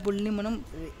 వేరియబుల్ని మనం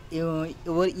ఏ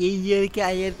ఇయర్కి ఆ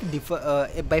ఇయర్కి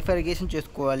బైఫర్గేషన్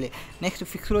చేసుకోవాలి. నెక్స్ట్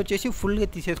ఫిక్స్డ్ వచ్చేసి ఫుల్గా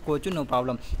తీసేసుకోవచ్చు, no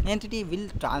problem. Entity will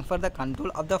transfer the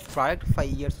control of the product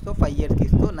 5 years. So 5 yearsకి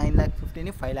ఇస్తూ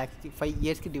 9,50,000ని 5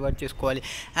 yearsకి డివైడ్ చేసుకోవాలి.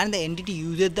 And the entity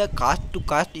uses the cost to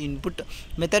cost input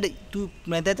method to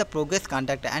method the progress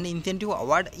contract and incentive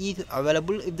award is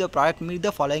available if the product meet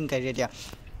the following criteria.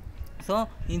 So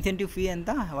incentive fee ఎంత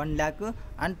 1 lakh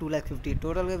and 2,50,000.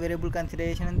 టోటల్గా variable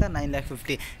consideration ఎంత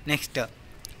 9,50,000. Next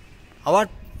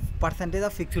award percentage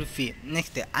of fixed fee.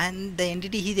 Next, and the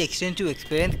entity has extensive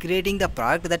experience creating the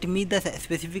product that meet the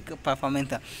specific performance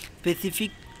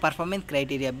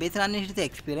criteria. Based on its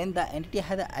experience, the entity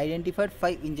has identified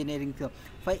 5 engineering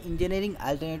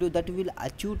alternatives that will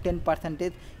achieve 10%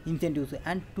 incentives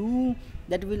and 2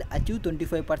 that will achieve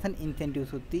 25% incentives.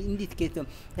 So in this case,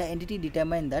 the entity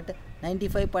determined that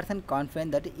 95% confident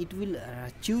that it will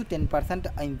achieve 10%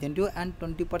 incentive and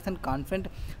 20% confident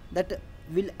that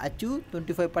will achieve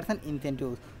 25%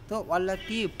 incentives. So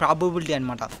వాళ్ళకి probability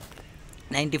అనమాట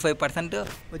 95%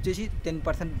 వచ్చేసి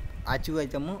 10% achieve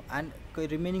అవుతాము and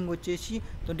remaining వచ్చేసి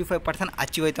 25%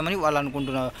 achieve అవుతామని వాళ్ళు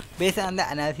అనుకుంటున్నారు. Based on the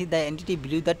analysis the entity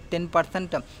believe that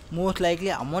 10% most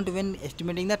likely amount when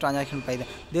estimating the transaction price.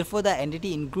 Therefore the entity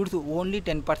includes only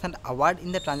 10% award in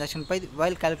the transaction price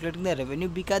while calculating the revenue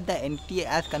because the entity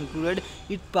has concluded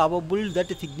it probable that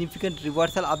significant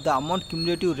reversal of the amount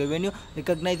cumulative revenue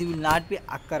recognized will not be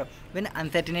occur when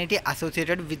uncertainty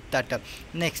associated with that.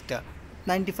 Next,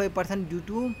 95% due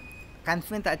to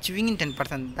confidence achieving in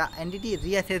 10%. The entity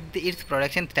reassessed its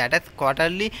production status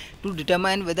quarterly to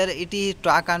determine whether it is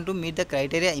track on to meet the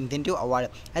criteria incentive award.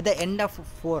 At the end of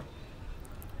 4,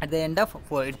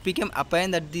 it became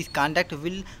apparent that this contract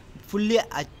will fully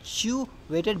achieve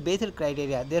weighted based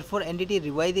criteria. Therefore entity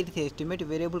revised its estimate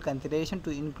variable consideration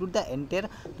to include the entire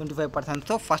 25%.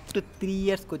 So first 3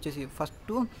 years వచ్చేసి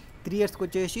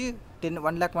వచ్చేసి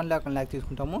 1 lakh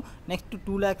తీసుకుంటాము. Next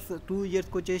 2 lakhs 2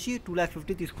 yearsకి వచ్చేసి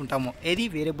 2,50,000 తీసుకుంటాము. ఏది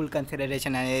variable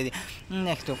consideration అనేది.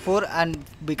 Next 4 and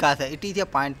because it is a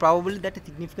point probable that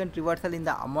significant reversal in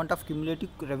the amount of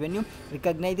cumulative revenue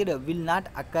recognized will not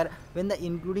occur when the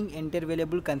including entire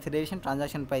variable consideration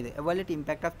transaction price. Evaluate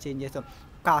impact of changes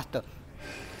cost.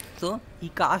 So ఈ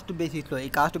cost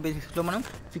బేసిస్లో మనం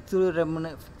fixed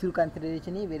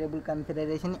consideration variable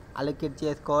consideration allocate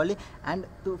చేసుకోవాలి. And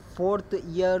 4th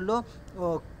yearలో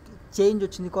change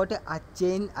వచ్చింది కాబట్టి ఆ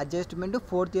change adjustment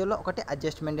 4th yearలో ఒకటి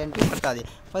adjustment అంటే పడుతుంది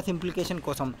ఫర్ సింప్లికేషన్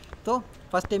కోసం. సో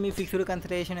ఫస్ట్ ఏమి ఫిక్స్డ్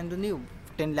కన్సిడరేషన్ ఎంత ఉంది,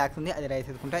 10 lakhs ఉంది, అది రైస్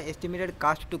చేసుకుంటా. ఎస్టిమేటెడ్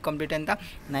కాస్ట్ టు కంప్లీట్ ఎంత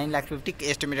 9,50,000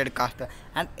 estimated cost.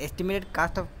 And estimated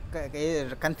cost of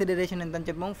consideration ఎంత అని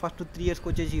చెప్పాము. ఫస్ట్ 3 yearsకి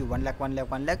వచ్చేసి 1 lakh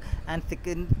and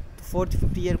second 4th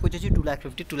 5th yearకి వచ్చేసి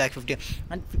 2,50,000.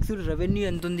 అండ్ ఫిక్స్డ్ రెవెన్యూ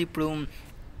ఎంత ఉంది, ఇప్పుడు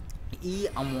ఈ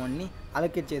అమౌంట్ని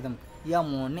అలొకేట్ చేద్దాం. ఈ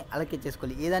అమౌంట్ని అలొకేట్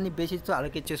చేసుకోవాలి. ఏదాన్ని బేసిస్తో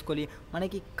అలొకేట్ చేసుకోవాలి,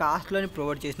 మనకి కాస్ట్లోని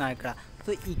ప్రొవైడ్ చేసిన ఇక్కడ.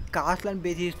 సో ఈ కాస్ట్లోని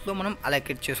బేసిస్లో మనం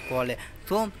అలొకేట్ చేసుకోవాలి.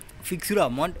 So fixed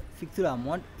amount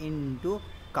into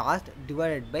cost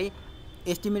divided by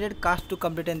estimated cost to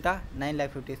complete ఎంత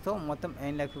 9,50,000. సో మొత్తం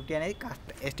 9,50,000 అనేది cost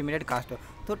estimated cost.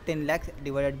 So 10 lakhs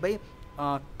divided by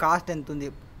cost ఎంత ఉంది,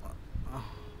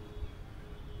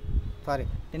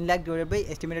 10 lakh divided by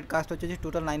estimated cost వచ్చేసి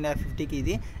టోటల్ 9,50,000కి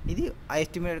ఇది ఆ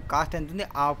ఎస్టిమేటెడ్ కాస్ట్ ఎంత ఉంది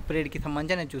ఆ పీరియడ్కి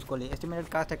సంబంధించి నేను చూసుకోవాలి. ఎస్టిమేటెడ్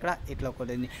కాస్ట్ ఎక్కడ ఇట్లా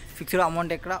ఒకటి, ఫిక్స్డ్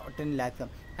అమౌంట్ ఎక్కడ 10 lakhs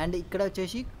అండ్ ఇక్కడ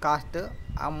వచ్చేసి కాస్ట్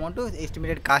అమౌంట్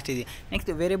ఎస్టిమేటెడ్ కాస్ట్ ఇది. నెక్స్ట్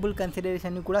వేరియబుల్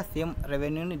కన్సిడరేషన్ కూడా సేమ్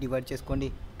రెవెన్యూని డివైడ్ చేసుకోండి.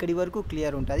 ఇక్కడి వరకు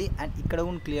క్లియర్ ఉంటుంది అండ్ ఇక్కడ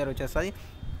కూడా క్లియర్ వచ్చేస్తుంది.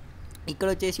 ఇక్కడ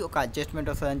వచ్చేసి ఒక అడ్జస్ట్మెంట్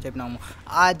వస్తుంది అని చెప్పినాము.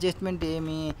 ఆ అడ్జస్ట్మెంట్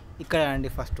ఏమి ఇక్కడ అండి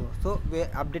first. So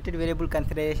updated variable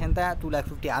consideration అంతా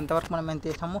 2,50,000 అంతవరకు మనం ఎంత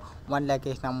వేసినాము 1 lakh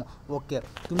వేసినాము. ఓకే,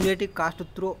 క్యుములేటివ్ కాస్ట్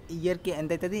త్రూ ఇయర్కి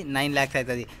ఎంత అవుతుంది 9 lakhs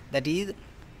అవుతుంది. దట్ ఈజ్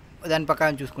దాని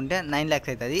ప్రకారం చూసుకుంటే 9 lakhs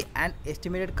అవుతుంది. అండ్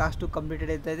ఎస్టిమేటెడ్ కాస్ట్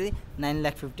కంప్లీటెడ్ అవుతుంది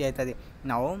 9,50,000 అవుతుంది.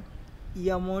 నా ఈ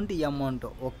అమౌంట్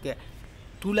ఓకే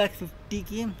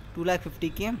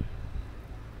 2,50,000కి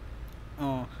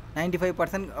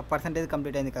పర్సెంటేజ్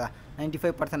కంప్లీట్ అయింది కదా,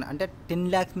 95% అంటే 10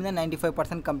 lakhs మీద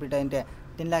 95% కంప్లీట్ అయితే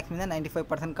 10 lakhs మీద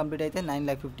 95% కంప్లీట్ అయితే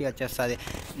 9,50,000 వచ్చేస్తుంది.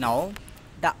 Now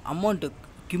the amount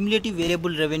cumulative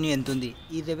variable revenue ఎంత ఉంది,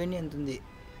 ఈ రెవెన్యూ ఎంత ఉంది,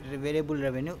 వేరియబుల్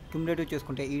రెవెన్యూ క్యుములేటివ్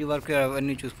చూసుకుంటే ఈ వరకు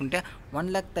రెవెన్యూ చూసుకుంటే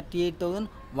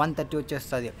 1,38,130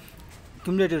 వచ్చేస్తుంది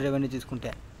క్యుములేటివ్ రెవెన్యూ చూసుకుంటే.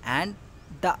 అండ్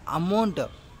ద అమౌంట్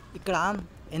ఇక్కడ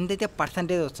ఎంతైతే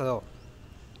పర్సంటేజ్ వస్తుందో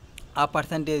ఆ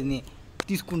పర్సంటేజ్ని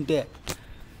తీసుకుంటే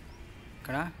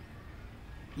ఇక్కడ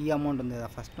ఈ అమౌంట్ ఉంది కదా,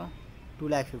 ఫస్ట్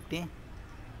 2,50,000,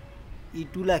 ఈ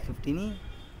 2,50,000ని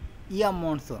ఈ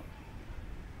అమౌంట్స్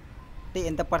అంటే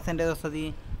ఎంత పర్సంటేజ్ వస్తుంది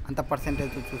అంత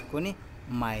పర్సంటేజ్ చూసుకొని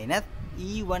మైనస్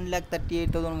ఈ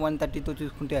 1,38,130తో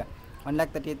చూసుకుంటే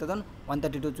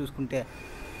 1,38,132 చూసుకుంటే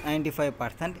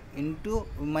 95% ఇంటూ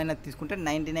మైనస్ తీసుకుంటే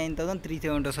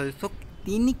 99,370 వస్తుంది. సో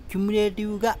దీన్ని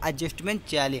క్యుములేటివ్గా అడ్జస్ట్మెంట్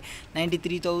చేయాలి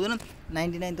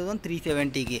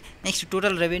 99,370కి. నెక్స్ట్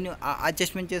టోటల్ రెవెన్యూ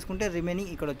అడ్జస్ట్మెంట్ చేసుకుంటే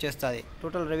రిమైనింగ్ ఇక్కడ వచ్చేస్తుంది.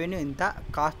 టోటల్ రెవెన్యూ ఎంత,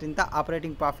 కాస్ట్ ఎంత,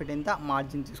 ఆపరేటింగ్ ప్రాఫిట్ ఎంత,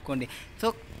 మార్జిన్ తీసుకోండి. So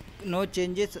no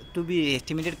changes to be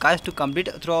estimated cost to complete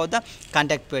throughout the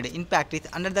contract period. In practice,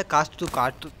 under the cost to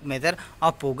cost measure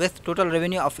of progress, total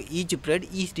revenue of each period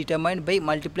is determined by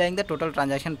multiplying the total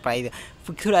transaction price,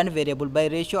 fixed and variable, by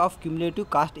ratio of cumulative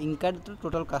cost incurred to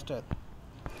total cost.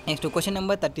 Next, question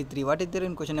number 33. What is there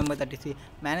in question number 33?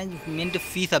 Management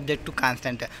fee subject to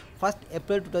constant. First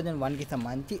April 2001 की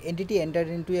संबंधी entity entered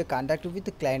into a contract with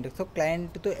client. So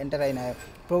client तो enter అయినా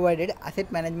provided asset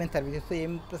management services. So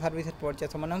ఏం services provide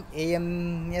చేస్తాం మనం,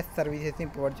 AMS సర్వీసెస్ని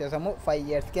provide చేస్తాము 5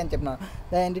 yearsకి అని చెప్పినాం.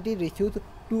 The entity receives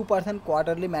 2%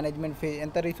 quarterly management fee.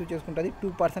 ఎంత రిసీవ్ చేసుకుంటుంది,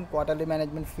 2% క్వార్టర్లీ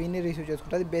మేనేజ్మెంట్ ఫీని రిసీవ్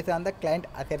చేసుకుంటుంది based on the client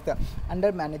assets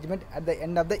under management at the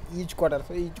end of the each quarter.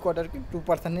 So each క్వార్టర్కి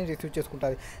 2%ని receive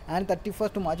చేసుకుంటుంది. And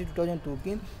 31st March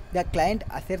 2002కి the client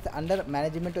assets under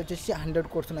management వచ్చేసి 100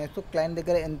 crores ఉన్నాయి. So client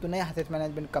దగ్గర ఎంత ఉన్నాయి, assets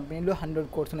management కంపెనీలో 100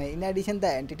 crores ఉన్నాయి. In addition the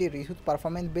entity receives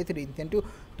performance based incentive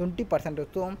 20%.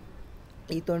 So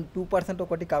ఈ 2%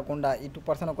 ఒకటి కాకుండా, ఈ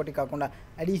 2% ఒకటి కాకుండా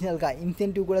అడిషనల్గా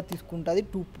ఇన్సెంటివ్ కూడా తీసుకుంటుంది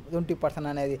 20%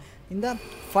 అనేది. In the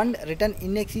fund return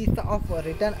in excess of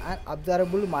return and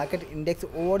observable market index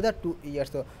over the 2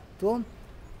 years. So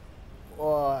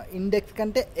index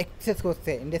కంటే ఎక్సెస్కి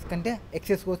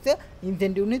వస్తే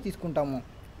ఇన్సెంటివ్ని తీసుకుంటాము,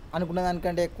 అనుకున్న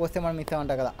దానికంటే ఎక్కువ వస్తే మనం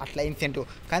ఇస్తామంటాం కదా, అట్లా incentive.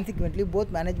 Consequently both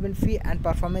management fee and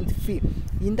performance fee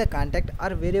in the contract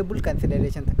are variable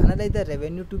considerations. Analyse the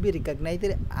revenue to be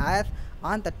recognised as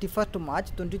on 31st March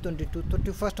 2022.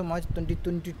 31st March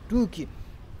 2022కి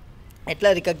ఎట్లా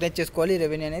రికగ్నైజ్ చేసుకోవాలి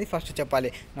రెవెన్యూ అనేది ఫస్ట్ చెప్పాలి.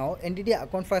 Now entity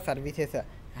account for services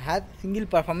has single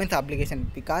performance obligation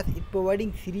because it providing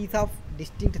series of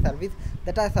distinct service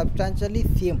that are substantially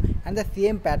same and the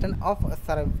same pattern of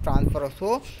transfer. So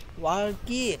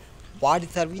వాడి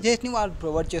సర్వీసెస్ని వాళ్ళు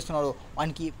provide చేస్తున్నాడు,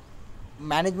 వానికి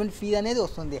management fee అనేది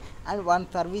వస్తుంది. And one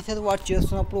services వాడు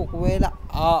చేస్తున్నప్పుడు ఒకవేళ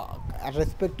ఆ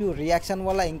రెస్పెక్టివ్ రియాక్షన్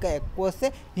వల్ల ఇంకా ఎక్కువ వస్తే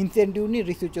ఇన్సెంటివ్ని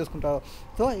రిసీవ్ చేసుకుంటారు.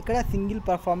 సో ఇక్కడ సింగిల్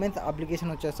పర్ఫార్మెన్స్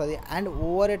అప్లికేషన్ వచ్చేస్తుంది. అండ్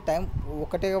ఓవర్ ఏ టైం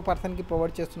ఒకటే పర్సన్కి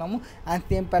ప్రొవైడ్ చేస్తున్నాము అండ్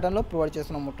సేమ్ ప్యాటర్న్లో ప్రొవైడ్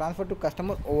చేస్తున్నాము. Transfer to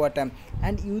customer over time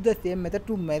and use the same method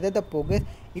to measure the progress.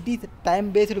 It is time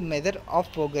based measure of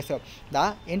progress. The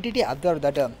entity observe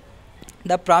that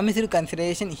the promised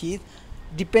consideration is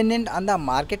dependent on the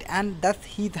market and thus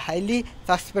he is highly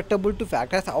susceptible to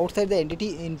factors outside the entity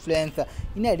influence.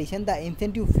 In addition, the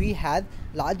incentive fee has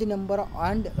large number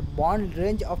and bond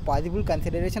range of possible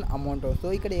consideration amount. So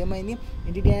ఇక్కడ ఏమైంది,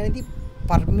 entity అనేది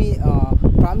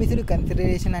promised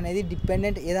consideration అనేది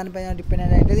dependent, ఏదానిపైన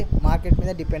dependent అంటే market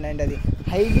మీద dependent. అది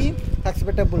highly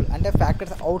సస్పెక్టబుల్ అంటే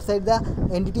factors out side the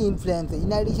entity influence.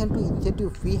 In addition to incentive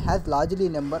fee has large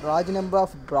number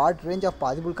of broad range of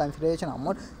possible consideration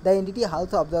amount. The entity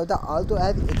also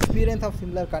has experience of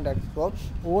similar contracts. So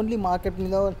only market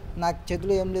మీద నాకు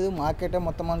చేతిలో ఏం లేదు, market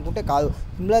మొత్తం అనుకుంటే కాదు.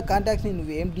 Similar కాంట్రాక్ట్స్ని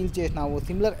నువ్వు ఏం డీల్ చేసినావు,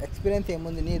 సిమిలర్ ఎక్స్పీరియన్స్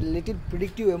ఏముంది, నీ రిలేటెడ్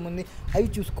ప్రిడిక్టివ్ ఏముంది, అవి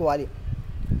చూసుకోవాలి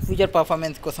ఫ్యూచర్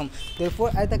పర్ఫార్మెన్స్ కోసం. Therefore,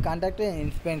 as the contractor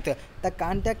inspects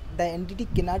the entity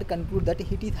cannot conclude that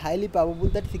it is highly probable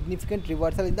that significant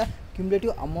reversal in the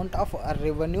cumulative amount of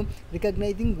revenue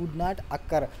recognizing would not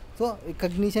occur. So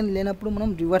recognition లేనప్పుడు మనం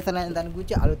reversal అనే దాని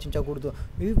గురించి ఆలోచించకూడదు.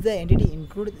 If the entity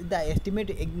include the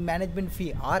estimate management fee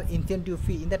are incentive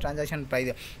fee in the transaction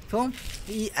price. So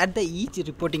at the each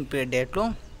reporting period డేట్లో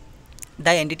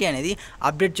the entity అనేది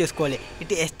update చేసుకోవాలి.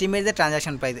 It estimate the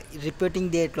transaction price. Reporting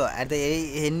డేట్లో at the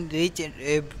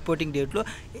reporting డేట్లో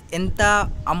ఎంత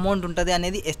amount ఉంటుంది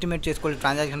అనేది estimate చేసుకోవాలి,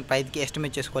 transaction ప్రైస్కి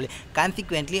ఎస్టిమేట్ చేసుకోవాలి.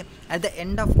 Consequently at the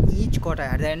end of each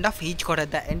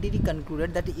quarter the entity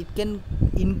concluded that it can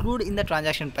include in the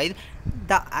transaction price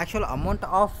the actual amount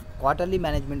of quarterly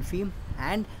management fee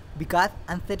and because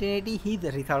uncertainty is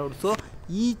resolved. So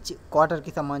each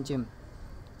క్వార్టర్కి సంబంధించి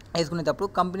వేసుకునేటప్పుడు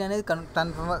company అనేది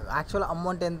actual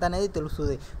amount ఎంత అనేది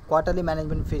తెలుస్తుంది quarterly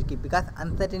management ఫీకి. Because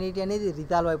uncertainty అనేది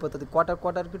resolve అయిపోతుంది.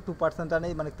 క్వార్టర్కి 2%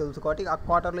 అనేది మనకు తెలుసు కాబట్టి ఆ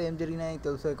క్వార్టర్లో ఏం జరిగినాయి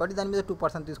తెలుస్తుంది కాబట్టి దాని మీద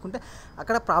 2% తీసుకుంటే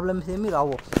అక్కడ ప్రాబ్లమ్స్ ఏమి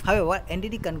రావు. However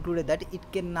entity concluded that it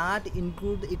can not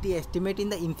include it estimate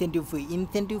in the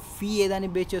incentive fee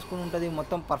ఏదాన్ని base చేసుకుని ఉంటుంది,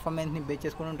 మొత్తం పర్ఫార్మెన్స్ని బేస్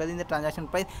చేసుకుని ఉంటుంది. In the transaction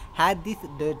price had this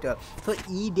date. So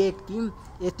ఈ డేట్కి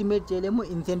ఎస్టిమేట్ చేయలేము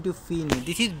incentive ఫీని.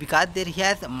 This is because there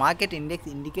has market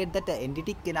index indicate that the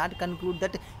entity cannot conclude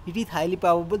that it is highly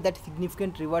probable that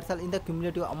significant reversal in the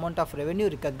cumulative amount of revenue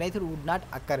recognized would not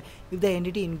occur if the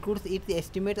entity includes its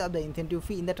estimates of the incentive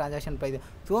fee in the transaction price.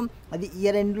 So అది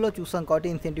year ఎండ్లో చూస్తాం కాబట్టి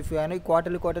incentive fee అనేది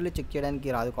quarterly check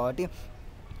చేయడానికి రాదు కాబట్టి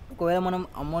ఒకవేళ మనం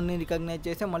అమౌంట్ని రికగ్నైజ్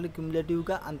చేస్తే మళ్ళీ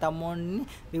క్యుములేటివ్గా అంత అమౌంట్ని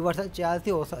రివర్సల్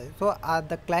చేయాల్సి వస్తుంది. So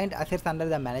the client assets under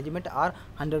the management or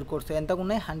 100 crores. ఎంతకు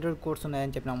ఉన్నాయి? 100 crores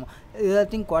ఉన్నాయని చెప్పినాము.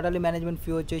 రిజల్టింగ్ క్వార్టర్లీ మేనేజ్మెంట్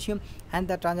ఫీ వచ్చేసి అండ్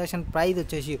ద ట్రాన్సాక్షన్ ప్రైస్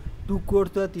వచ్చేసి 2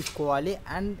 crores తీసుకోవాలి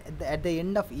and at the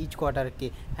end of each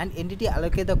క్వార్టర్కి. And entity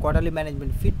allocate the quarterly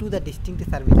management fee to the distinct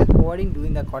services providing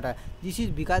during the quarter. This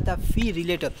is because the fee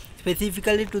related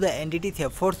specifically to the entities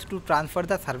efforts to transfer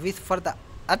the service for the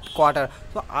at quarter.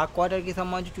 So ఆ క్వార్టర్కి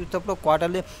సంబంధించి చూసేటప్పుడు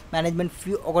quarterly management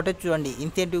fee ఒకటే చూడండి.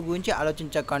 Incentive గురించి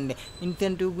ఆలోచించకండి.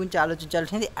 Incentive గురించి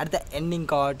ఆలోచించాల్సింది at the ending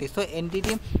కాబట్టి. So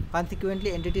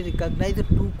consequently entity recognise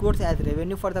 2 crores as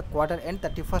revenue for the quarter end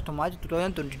 31st March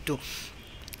 2022.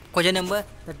 Question number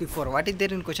 34. What is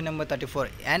there in question number 34?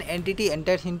 An entity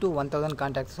enters into 1000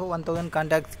 contacts. So 1000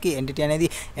 contacts ki entity అనేది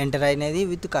enter అయినది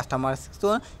with customers. So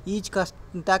each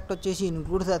contact వచ్చేసి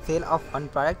includes the sale of one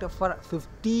product for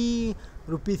 50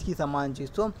 రూపీస్కి సంబంధించి.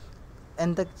 So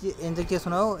ఎంత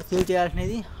చేస్తున్నావు sale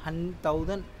చేయాల్సినది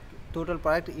 1000 total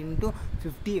product into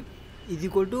 50 is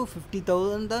equal to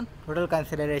 50,000 total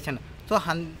consideration. So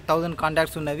 1000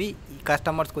 contacts ఉన్నవి. ఈ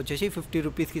కస్టమర్స్కి వచ్చేసి 50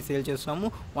 రూపీస్కి సేల్ చేస్తున్నాము.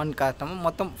 1 కస్టమర్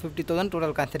మొత్తం 50,000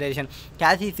 total consideration.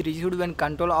 Cash is received when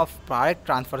control of product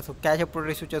transfer. So cash ఎప్పుడు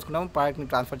రిసీవ్ చేసుకున్నాము? ప్రోడక్ట్ని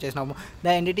ట్రాన్స్ఫర్ చేసినాము.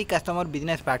 The entity customer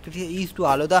business practice is to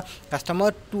allow the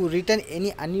customer to return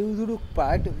any unused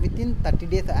product with in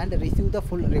 30 days and receive the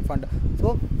full refund. So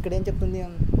ఇక్కడ ఏం చెప్తుంది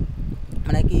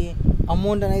మనకి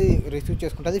amount అనేది receive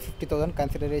చేసుకుంటుంది 50,000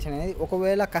 కన్సిడరేషన్ అనేది.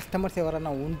 ఒకవేళ కస్టమర్స్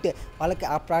ఎవరైనా ఉంటే వాళ్ళకి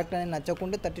ఆ ప్రోడక్ట్ అనేది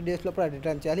నచ్చకుంటే 30 days లోపల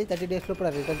రిటర్న్ చేయాలి. 30 days లోపల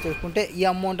రిటర్న్ చేసుకుంటే ఈ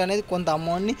అమౌంట్ అనేది కొంత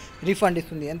అమౌంట్ని రిఫండ్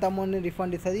ఇస్తుంది. ఎంత అమౌంట్ని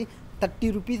రిఫండ్ ఇస్తుంది? 30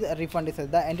 rupees రిఫండ్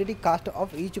ఇస్తుంది. The entity cost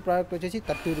of each product వచ్చేసి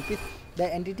 30 rupees. ద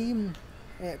ఎంటిటీ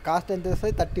కాస్ట్ ఎంత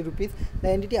వస్తుంది? 30 rupees.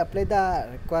 The entity apply the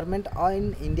requirement in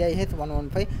India IS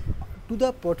 115 to the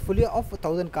portfolio of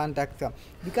 1000 contacts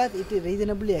because it is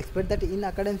reasonably expect that in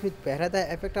accordance with para the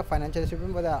effect of financial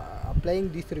statement for the applying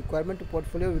this requirement to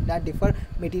portfolio would not differ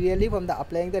materially from the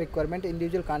applying the requirement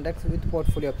individual contacts with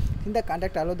portfolio. In the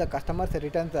contract allow the customers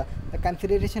returns the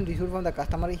consideration received from the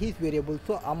customer is variable.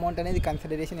 So amount అనేది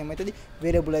consideration ఏమవుతుంది?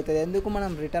 Variable అవుతుంది. ఎందుకు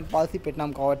మనం return policy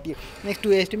పెట్టినాం కాబట్టి. Next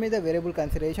to estimate the variable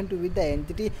consideration to with the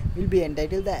entity will be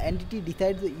entitle. The entity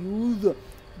decides use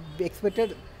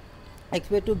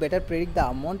expect to better predict the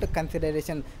amount of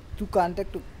consideration to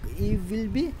contract he will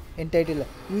be entitled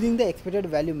using the expected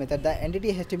value method. The entity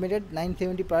estimated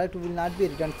 970 product will not be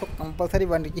returned. So compulsory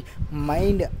వానికి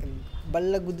mind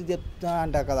బల్ల గుద్ది చెప్తున్నా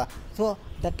అంటారు కదా. So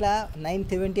దట్లా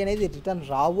 970 అనేది return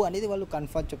రావు అనేది వాళ్ళు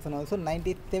confirm చెప్తున్నారు. సో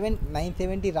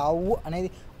 970 రావు అనేది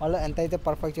వాళ్ళు ఎంతైతే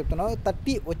పర్ఫెక్ట్ చెప్తున్నారో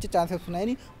 30 వచ్చే ఛాన్సెస్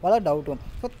ఉన్నాయని వాళ్ళ డౌట్.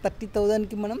 సో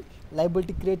 30,000కి మనం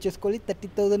లైబిలిటీ క్రియేట్ చేసుకోవాలి.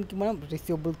 30,000కి మనం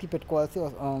రిసీవబుల్కి పెట్టుకోవాల్సి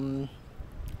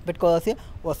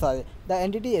వస్తుంది. The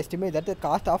entity estimate that the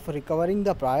cost of recovering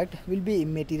the product will be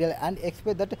immaterial and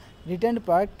expect that return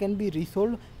product can be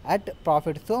రీసోల్డ్ at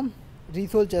profit. So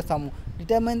రీసోల్డ్ చేస్తాము.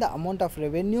 Determine the amount of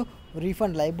revenue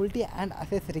refund liability and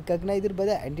assess recognised by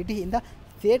the entity in the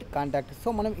state contact. So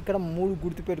మనం ఇక్కడ 3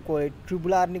 గుర్తుపెట్టుకోవాలి.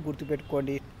 ట్రిబుల్-ఆర్ని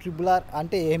గుర్తుపెట్టుకోండి. Triple-are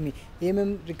అంటే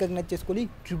ఏమేమి recognise చేసుకోవాలి?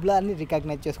 ట్రిబుల్-ఆర్ని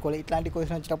recognise చేసుకోవాలి. ఇట్లాంటి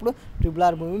క్వశ్చన్ వచ్చినప్పుడు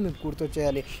ట్రిబుల్-ఆర్ మూవీ మీకు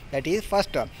గుర్తొచ్చేయాలి. దట్ ఈజ్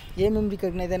ఫస్ట్ ఏమేమి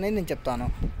రికగ్నైజ్ అనేది నేను చెప్తాను.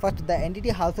 First the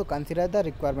entity also consider the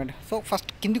requirement. So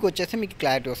first కిందికి వచ్చేస్తే మీకు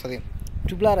క్లారిటీ వస్తుంది.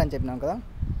 ట్రిబుల్-ఆర్ అని చెప్పినాం కదా.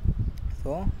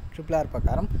 సో ట్రిపుల్-ఆర్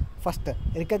ప్రకారం ఫస్ట్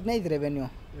రికగ్నైజ్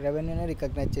రెవెన్యూని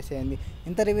రికగ్నైజ్ చేసేయండి.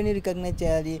 ఎంత రెవెన్యూ రికగ్నైజ్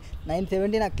చేయాలి?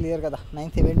 970 నాకు క్లియర్ కదా.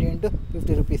 970 into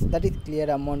 50 rupees that is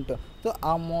clear amount. So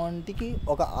ఆ అమౌంట్కి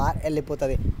ఒక ఆర్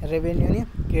వెళ్ళిపోతుంది. రెవెన్యూని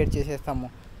క్రియేట్ చేసేస్తాము.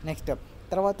 నెక్స్ట్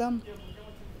తర్వాత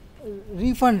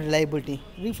రీఫండ్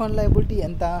లైబిలిటీ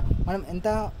ఎంత? మనం ఎంత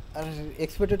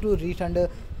ఎక్స్పెక్టెడ్ టు రీఫండ్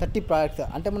 30 products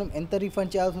అంటే మనం ఎంత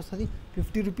రీఫండ్ చేయాల్సి వస్తుంది?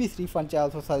 50 rupees రీఫండ్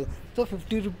చేయాల్సి వస్తుంది. సో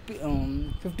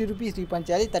 50 rupees రీఫండ్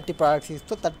చేయాలి 30 products.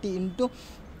 సో 30 into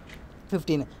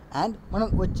 15 అండ్ మనం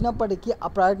వచ్చినప్పటికీ ఆ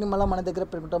ప్రోడక్ట్ని మళ్ళీ మన దగ్గర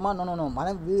పెట్టుకుంటామా? నో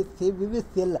మనం వి విల్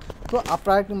సెల్. సో ఆ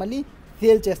ప్రోడక్ట్ని మళ్ళీ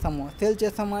సేల్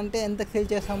చేస్తాము అంటే ఎంత సేల్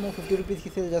చేస్తాము, 50 రూపీస్కి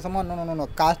సేల్ చేస్తాము, నో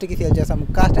కాస్ట్కి సేల్ చేస్తాము.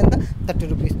 కాస్ట్ ఎంత, 30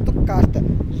 రూపీస్. కాస్ట్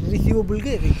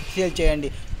రిసీవబుల్కి సేల్ చేయండి.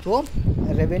 So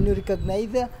revenue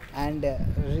recognise and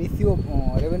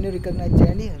revenue recognise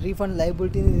చేయండి, రీఫండ్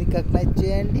లయబిలిటీని రికగ్నైజ్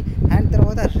చేయండి, అండ్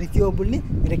తర్వాత రిసీవబుల్ని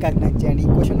రికగ్నైజ్ చేయండి. ఈ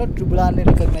క్వశ్చన్లో RRRని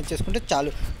రికగ్నైజ్ చేసుకుంటే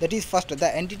చాలు. That is first. The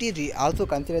entity also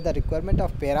consider the requirement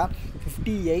of para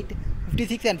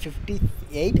 56 and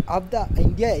 58 of the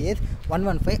India AS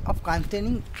 115 of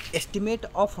containing estimate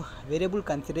of variable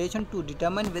consideration to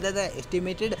determine whether the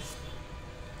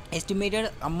estimated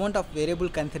amount of variable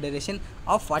consideration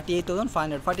of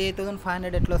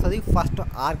 48,500 ఎట్లా వస్తుంది, first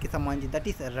ఆర్కి సంబంధించి that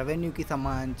is రెవెన్యూకి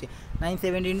సంబంధించి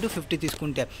 970 into 50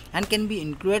 తీసుకుంటే, and can be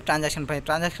included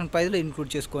transaction ప్రైస్లో include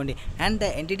చేసుకోండి. And the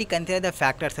entity consider the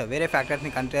factors, వేరే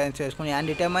ఫ్యాక్టర్స్ని consider చేసుకోండి, and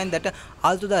determine that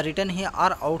also the return here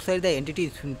are out side the entity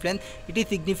influence it is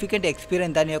significant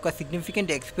experience. దాని యొక్క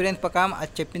significant experience ప్రకారం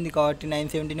అది చెప్పింది కాబట్టి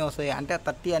 970 వస్తుంది. అంటే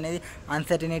 30 అనేది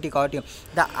అన్సర్టనిటీ కాబట్టి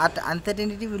the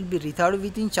uncertainty will be resolved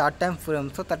with in short time frame.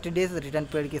 So 30 days return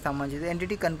పీరియడ్కి సంబంధించి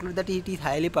entity conclude that it is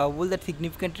highly probable that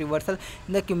significant reversal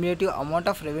in the cumulative amount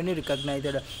of revenue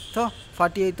recognised. So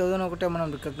 48,000 ఒకటే మనం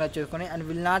recognise చేసుకొని and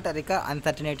will not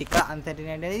uncertainty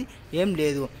అనేది ఏం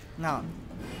లేదు. నా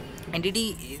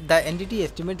the entity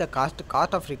estimate the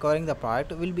cost of recovering the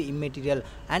product will be immaterial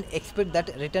and expect that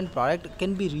return product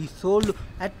can be resold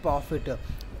at profit.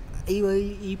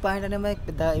 ఈ point అనేది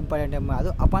పెద్ద ఇంపార్టెంట్ ఏం కాదు.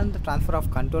 Upon the transfer of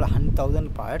control 100,000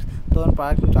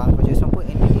 ప్రోడక్ట్ని ట్రాన్స్ఫర్ చేసినప్పుడు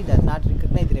entity does not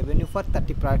recognise revenue for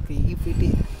 30 products if it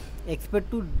expect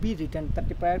to be written.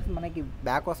 30 products మనకి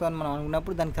back వస్తుందని మనం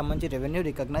అనుకున్నప్పుడు దానికి సంబంధించి రెవెన్యూ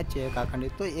రికగ్నైజ్ చేయకండి.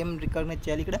 సో ఏం రికగ్నైజ్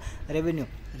చేయాలి ఇక్కడ, రెవెన్యూ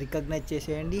రికగ్నైజ్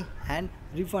చేసేయండి, అండ్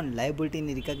రీఫండ్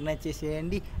లయబిలిటీని రికగ్నైజ్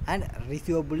చేసేయండి, అండ్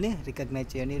రిసీవబుల్ని రికగ్నైజ్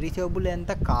చేయండి. రిసీవబుల్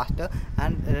ఎంత కాస్ట్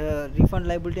అండ్ రీఫండ్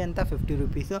లయబిలిటీ ఎంత 50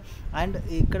 రూపీస్, అండ్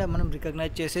ఇక్కడ మనం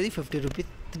రికగ్నైజ్ చేసేది 50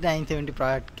 రూపీస్ 970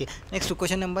 ప్రోడక్ట్కి. Next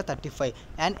question number 35.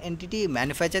 And entity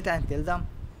manufacture and తెలుదాం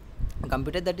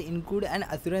computer that include an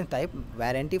assurance type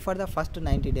warranty for the first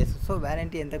 90 days. So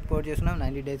warranty ఎంత provide చేస్తున్నాము,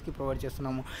 90 daysకి provide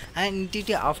చేస్తున్నాము. And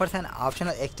entity offers and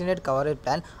optional extended coverage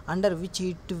plan under which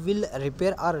it will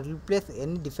repair or replace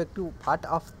any defective part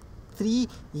of 3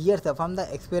 years from the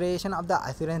expiration of the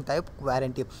assurance type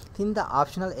warranty. Since the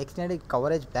optional extended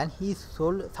coverage plan is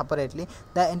sold separately,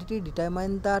 the entity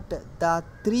determined that the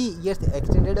 3 years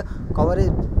extended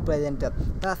coverage present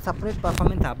the separate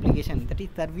performance application, that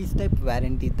is service type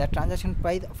warranty. The transaction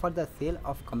price for the sale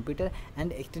of computer and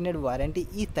extended warranty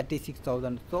is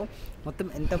 36,000. So మొత్తం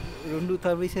ఎంత, 2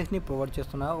 సర్వీసెస్ని provide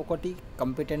చేస్తున్నారు. ఒకటి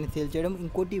కంప్యూటర్ని sale చేయడం,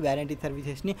 ఇంకోటి warranty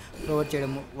సర్వీసెస్ని provide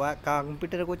చేయడం.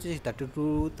 కంప్యూటర్కి వచ్చేసి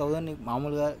 32,000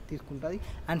 మామూలుగా తీసుకుంటుంది,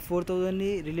 అండ్ 4,000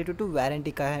 రిలేటెడ్ టు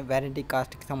వారంటీ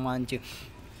కాస్ట్కి సంబంధించి.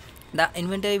 The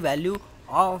inventory value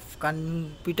of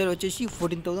computer వచ్చేసి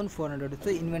 14,400. So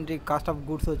inventory cost of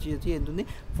goods వచ్చేసి ఎంత ఉంది,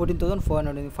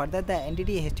 14,400. Further the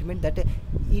entity estimate that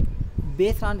it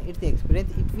based on its experience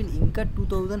it will incur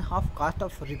 2,000 of cost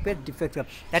of repair defects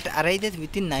that arises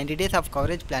within 90 days of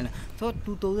coverage plan. So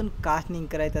 2,000 కాస్ట్ని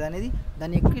incur అవుతుంది అనేది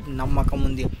దాని యొక్క నమ్మకం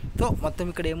ఉంది. So మొత్తం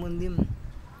ఇక్కడ ఏముంది,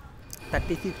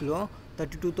 36లో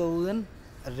 32,000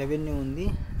 రెవెన్యూ ఉంది,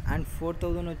 అండ్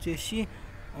 4,000 వచ్చేసి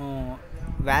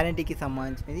వారంటీకి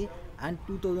సంబంధించినది, అండ్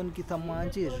 2,000కి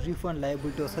సంబంధించి రీఫండ్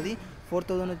లయబిలిటీ వస్తుంది.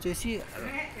 4,000 వచ్చేసి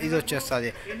ఇది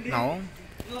వచ్చేస్తుంది. నా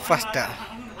ఫస్ట్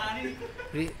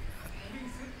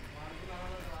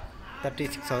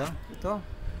 36,000. సో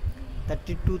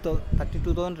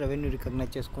 32,000 రెవెన్యూ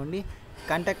రికగ్నైజ్ చేసుకోండి.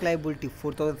 కాంటాక్ట్ లయబిలిటీ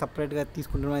 4,000 సపరేట్గా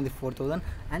తీసుకుంటున్నాం, అది 4,000.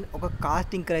 అండ్ ఒక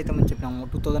కాస్ట్ ఇంకర్ అవుతామని చెప్పినాము,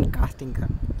 2,000 cost incur.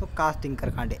 So cost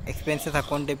incur కంటే ఎక్స్పెన్సెస్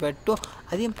అకౌంట్ పెట్టు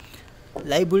అది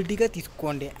లయబిలిటీగా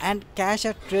తీసుకోండి. And cash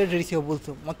or trade receivables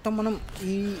మొత్తం మనం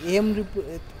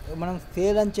మనం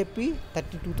సేల్ అని చెప్పి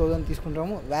 32,000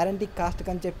 తీసుకుంటాము, వారంటీ కాస్ట్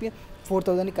అని చెప్పి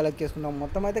 4,000 కలెక్ట్ చేసుకుంటాము.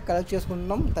 మొత్తం అయితే కలెక్ట్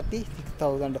చేసుకుంటున్నాం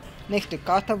 36,000. Next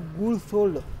cost of goods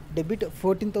sold debit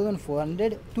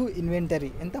 14,400 to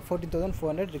inventory ఎంత,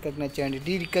 14,400 రికగ్నైజ్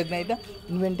చేయండి. Recognise the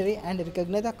inventory and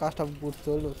recognise the cost of goods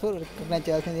sold. So recognise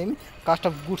చేయాల్సింది ఏమి, cost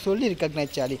of goods sold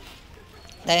recognise చేయాలి.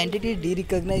 The entity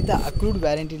de-recognize the accrued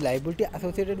warranty liability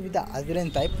associated with the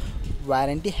assurance type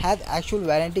warranty has actual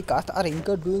warranty cost are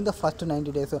incurred during the first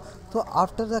 90 days. So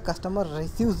after the customer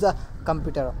receives the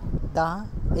computer, the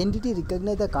entity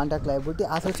recognize the contract liability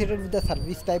associated with the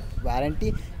service type warranty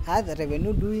as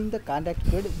revenue during the contract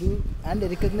period and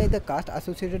recognize the cost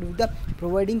associated with the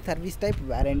providing service type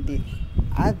warranty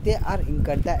as they are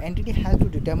incurred. The entity has to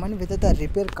determine whether the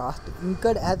repair cost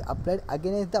incurred as applied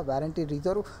against the warranty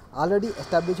reserve already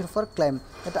established for claim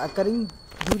that occurring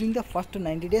during the first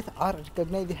 90 days are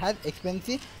recognized as expense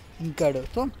incurred.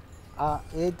 So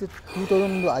ఏదైతే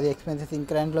 2000 ఉందో అది expenses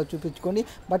incur హ్యాండ్లో చూపించుకోండి.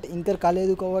 But incur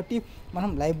కాలేదు కాబట్టి మనం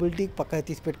liability పక్కన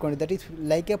తీసి పెట్టుకోండి. That is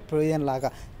like A provision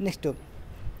లాగా. నెక్స్ట్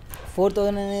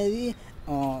 4000 అనేది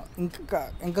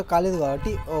ఇంకా కాలేదు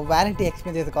కాబట్టి వారంటీ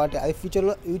ఎక్స్పెన్సెస్ కాబట్టి అది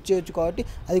ఫ్యూచర్లో యూజ్ చేయొచ్చు కాబట్టి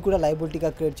అది కూడా లైబిలిటీగా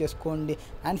క్రియేట్ చేసుకోండి.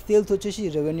 అండ్ సేల్స్ వచ్చేసి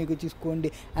రెవెన్యూకి తీసుకోండి.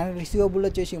 అండ్ రిసీవబుల్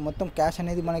వచ్చేసి మొత్తం క్యాష్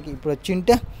అనేది మనకి ఇప్పుడు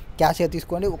వచ్చింటే క్యాష్గా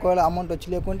తీసుకోండి. ఒకవేళ అమౌంట్ వచ్చి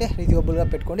లేకుంటే రిసీవబుల్గా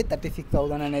పెట్టుకోండి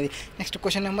 36,000 అనేది. Next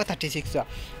question number 36.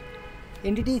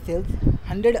 Entity sales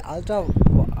 100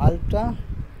 ultra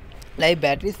live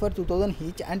batteries for 2000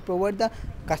 each and provide the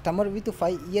customer with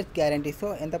 5 years guarantee. So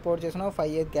ఎంత ప్రొవైడ్ చేస్తున్నావు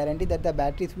 5 years guarantee that the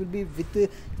batteries will be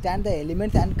withstand the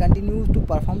elements and continue to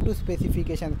perform to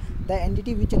specifications. The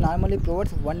entity which normally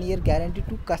provides 1 year guarantee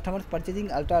to customers purchasing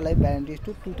ultra live batteries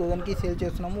to 2000కి sale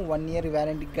చేస్తున్నాము. 1 year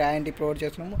guarantee provide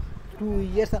చేస్తున్నాము. 2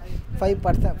 years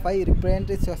 5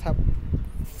 representatives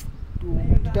to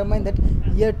determine that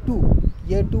year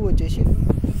 2 వచ్చేసి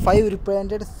 5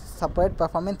 represented separate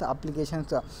performance applications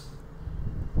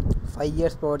 5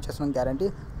 years provide చేస్తున్నాం guarantee.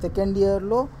 Second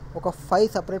ఇయర్లో ఒక 5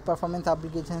 separate performance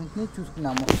అప్లికేషన్స్ని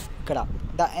చూసుకున్నాము. ఇక్కడ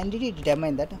the entity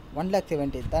determine that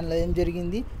 1,70,000 దానిలో ఏం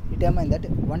జరిగింది, determine that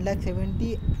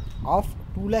 1,70,000 of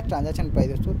 2 lakh transaction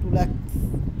prices. So 2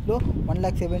 lakhలో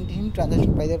 1,70,000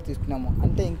 transaction prices తీసుకున్నాము.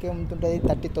 అంటే ఇంకేముంటుంది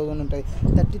 30,000 ఉంటుంది.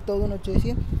 30,000 వచ్చేసి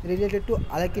related to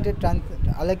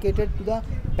allocated to the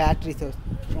batteries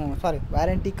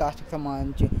warranty కాస్ట్కి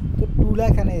సంబంధించి. సో 2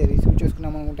 lakhs అనేది రిసీవ్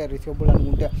చేసుకున్నాం అనుకుంటే రిసీవబుల్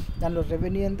అనుకుంటే దానిలో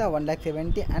రెవెన్యూ ఎంత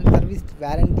 1,70,000 అండ్ సర్వీస్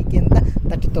వారంటీకి ఎంత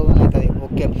 30,000 అవుతుంది.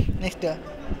 Okay. Next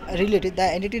related the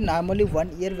entity normally 1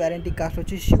 year warranty cost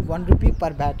వచ్చేసి 1 rupee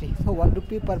per battery. So 1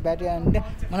 rupee per battery అంటే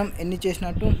మనం ఎన్ని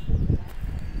చేసినట్టు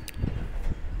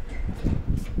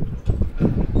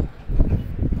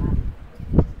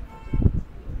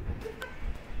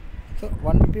so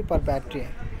 1 rupee per battery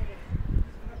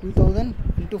 2000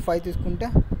 into 5 తీసుకుంటే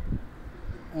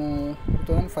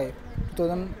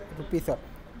 2000 rupees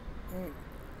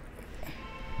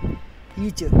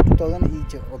each 2000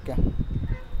 each. Okay.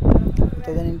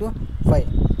 2000 into 5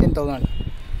 10,000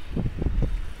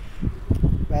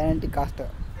 warranty cost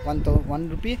 1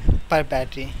 rupee per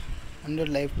battery 100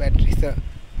 life batteries.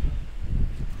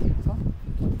 So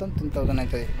మొత్తం 10,000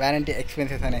 అవుతుంది warranty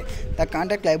expenses అనేది. The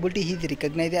contract liability is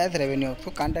recognise as revenue. So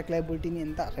contract లయబిలిటీని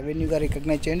ఎంత రెవెన్యూగా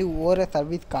recognise చేయండి. Over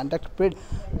service contract period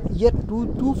year 2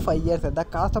 to 5 years. The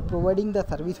cost of providing the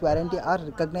service warranty are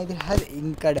recognized as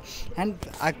incurred and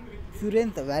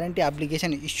assurance warranty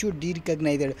application issued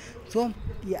de-recognized. So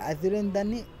ఈ assurance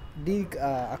దాన్ని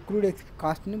accrued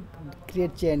కాస్ట్ని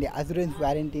create చేయండి assurance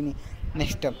వారంటీని.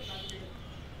 Next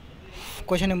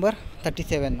question number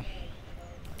 37.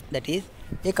 That is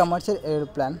a commercial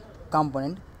aeroplane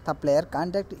component supplier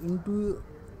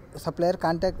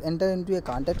enter into a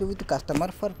contract with customer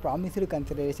for promised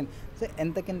consideration. So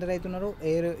ఎంతకి enter అవుతున్నారు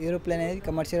aeroplane అనేది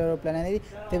commercial aeroplane అనేది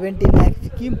 70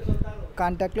 lakhsకి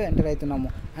కాంట్రాక్ట్లో enter అవుతున్నాము.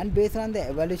 And based on the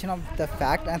evaluation of the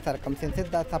fact and circumstances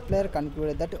the supplier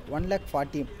concluded that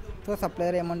 1,40,000. So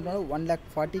supplier ఏమంటున్నారు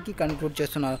 1,40,000కి conclude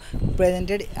చేస్తున్నారు.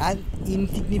 Presented as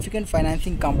insignificant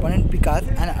financing component because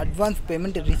an advance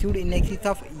payment received in ఎక్సిస్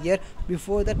of year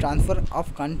before the transfer of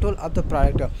control of the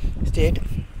product. State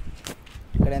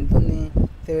ఇక్కడ ఎంత ఉంది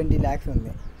 70 lakhs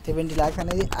ఉంది. 70 lakhs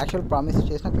అనేది actual promise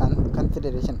చేసిన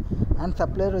consideration. And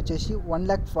supplier వచ్చేసి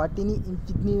 1,40,000ని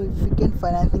insignificant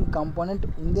financing component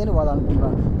ఉంది అని వాళ్ళు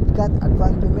అనుకుంటున్నారు. Because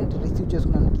advance payment receive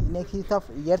చేసుకున్నానికి in ఎక్సిస్ of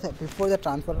years before the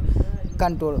transfer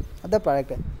control of the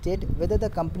product. State whether the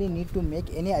company need to make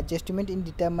any adjustment in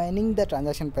determining the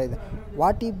transaction price.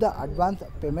 What if the advance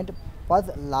payment was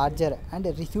larger and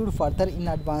received further in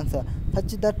advance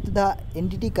such that the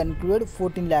entity concluded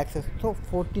 14 lakhs. So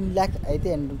 14 lakhs అయితే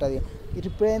ఎంత ఉంటుంది. It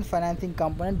represents financing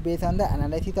component based on the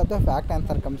analysis of the fact and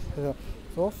circumstances.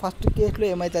 So first కేసులో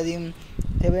ఏమవుతుంది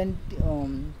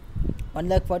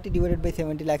 1,40,000 divided by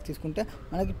 70 lakhs తీసుకుంటే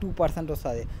మనకి 2%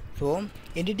 వస్తుంది. So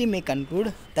entity May conclude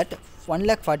that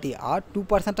 1,40,000 are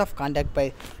 2% of contract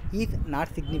price is not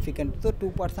significant. So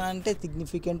 2% అంటే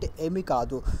significant ఏమీ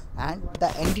కాదు. And the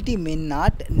entity may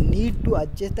not need to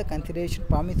adjust the consideration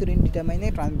promised in determine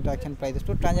transaction prices.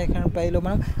 So transaction ప్రైస్లో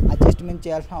మనం adjustment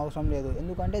చేయాల్సిన అవసరం లేదు,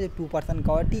 ఎందుకంటే అది 2%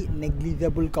 కాబట్టి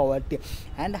నెగ్లిజిబుల్ కాబట్టి.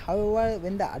 And however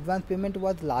when the advance payment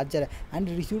was larger and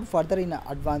received further in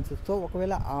advance. So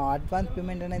ఒకవేళ ఆ అడ్వాన్స్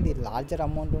పేమెంట్ అనేది లార్జర్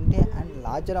అమౌంట్ ఉంటే అండ్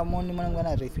లార్జర్ అమౌంట్ని మనం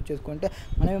కనుక రిసీవ్ చేసుకుంటే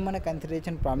మనం ఏమైనా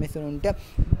కన్సిడరేషన్ ప్రామిస్ ఉంటే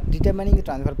determining the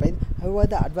transfer price. However,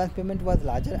 the advance payment was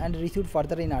larger and received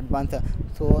further in advance.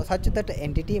 So, such that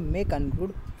entity may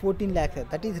conclude 14 lakhs.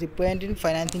 That is represented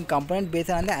financing component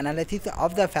based on the analysis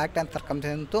of the fact and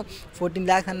circumstances. So, 14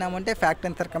 lakhs అన్నామంటే fact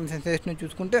and circumstances ని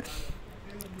చూసుకుంటే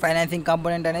financing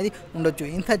component అనేది ఉండొచ్చు.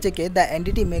 In such a case the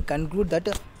entity May conclude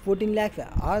that 14 lakhs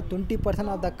or 20%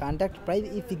 of the contract price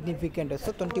is significant.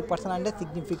 So 20% అంటే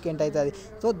significant అవుతుంది.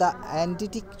 So the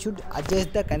entity should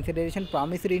adjust the consideration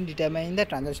promissory in determining the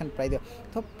transaction price.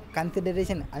 So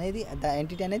consideration అనేది the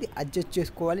entity అనేది adjust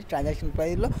చేసుకోవాలి transaction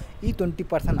ప్రైస్లో ఈ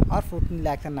 20% are 14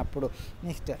 lakhs అన్నప్పుడు.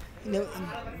 Next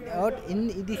in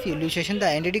this illustration the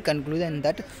entity conclusion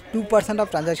that 2% of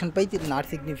transaction price is not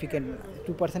significant,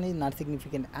 2% is not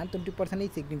significant and 20%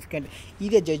 is significant.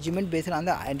 ఇది judgement based on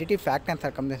the entity fact and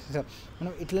circumstances.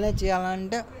 మనం ఇట్లనే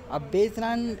చేయాలంటే ఆ based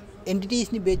on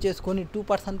ఎంటిటీస్ని base చేసుకొని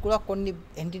 2% కూడా కొన్ని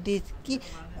ఎంటిటీస్కి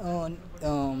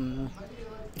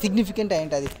significant అయి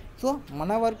ఉంటుంది. సో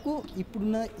మన వరకు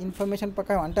ఇప్పుడున్న ఇన్ఫర్మేషన్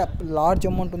ప్రకారం అంటే లార్జ్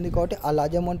అమౌంట్ ఉంది కాబట్టి ఆ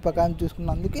లార్జ్ అమౌంట్ ప్రకారం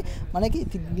చూసుకున్నందుకు మనకి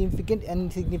సిగ్నిఫికెంట్ అండ్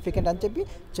సిగ్నిఫికెంట్ అని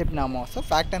చెప్పినాము. సో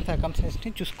ఫ్యాక్ట్ అండ్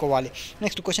సర్కమ్స్టాన్సెస్ని చూసుకోవాలి.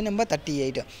 Next question number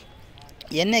 38.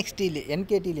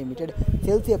 NKT Limited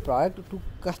sells a product to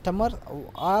customer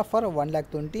for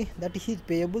 1,20,000 that is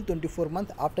payable 24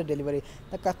 months after delivery.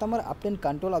 The customer obtains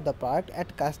control of the product at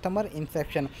customer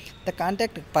inception. The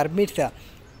contract permits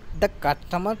the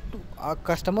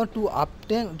customer to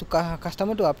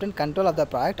obtain control of the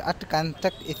product at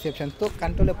contract inception. So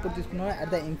control ఎప్పుడు తీసుకున్నాడో at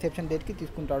the Inception డేట్కి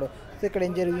తీసుకుంటాడు. So ఇక్కడ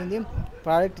ఏం జరిగింది,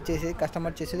 product చేసేది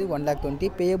customer చేసేది 1,20,000,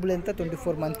 payable ఎంత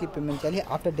 24 monthsకి payment చేయాలి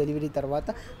ఆఫ్టర్ డెలివరీ తర్వాత.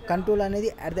 కంట్రోల్ అనేది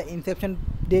అట్ ద ఇన్సెప్షన్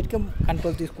డేట్కి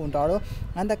కంట్రోల్ తీసుకుంటాడు.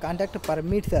 And the contract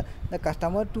permits the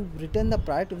customer to return the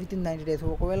product with in 90 days.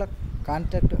 ఒకవేళ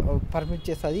కాంట్రాక్ట్ పర్మిట్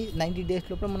చేస్తుంది 90 days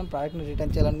లోపల మనం ప్రోడక్ట్ని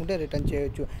రిటర్న్ చేయాలనుకుంటే రిటర్న్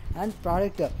చేయొచ్చు. And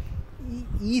product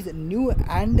is new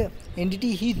and entity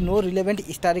is no relevant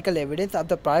historical evidence of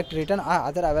the product return or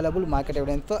other available market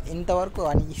evidence. So ఇంతవరకు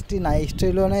నా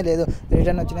హిస్టరీలోనే లేదు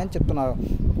రిటర్న్ వచ్చినాయని చెప్తున్నారు.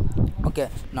 Okay,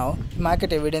 now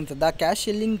market evidence the cash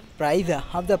selling price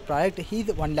of the product is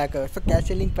 1 lakh. So cash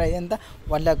selling price ఎంత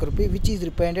 1 lakh rupee which is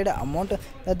represented amount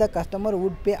that the customer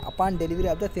would pay upon delivery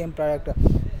of the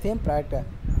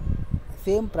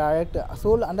same product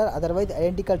sold under otherwise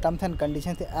identical terms and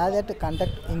conditions as at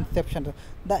contract inception.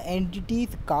 The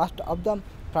entity's cost of the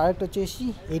product వచ్చేసి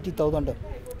 80,000.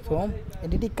 So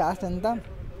entity cost ఎంత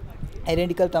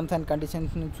identical terms and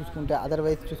కండిషన్స్ని చూసుకుంటే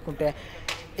otherwise చూసుకుంటే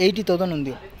 80,000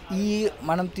 ఉంది. ఈ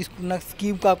మనం తీసుకున్న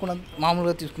scheme కాకుండా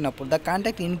మామూలుగా తీసుకున్నప్పుడు the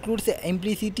contract includes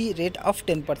ఇంప్లిసిటీ rate of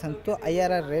 10%. So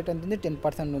IRR rate ఎంత ఉంది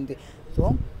 10% ఉంది. So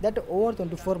that over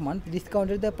 24 months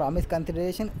discounted the promise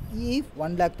consideration ఈ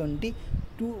 1,20,000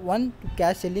 to 1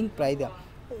 cash selling praise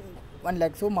 1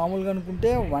 lakh. So మామూలుగా అనుకుంటే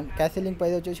క్యాష్ సెల్లింగ్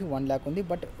ప్రైజ్ వచ్చేసి 1 lakh ఉంది.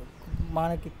 బట్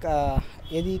మనకి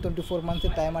ఏది 24 months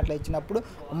టైం అట్లా ఇచ్చినప్పుడు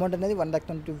అమౌంట్ అనేది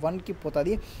 1,21,000కి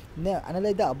పోతుంది.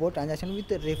 Analyse the about transaction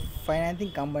with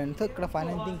financing component. So ఇక్కడ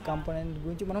ఫైనాన్సింగ్ కాంపోనెంట్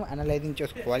గురించి మనం అనలైజింగ్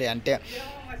చేసుకోవాలి. అంటే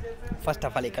ఫస్ట్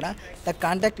ఆఫ్ ఆల్ ఇక్కడ the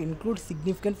contract include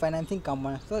significant financing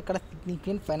component. So ఇక్కడ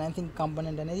సిగ్నిఫికెంట్ ఫైనాన్సింగ్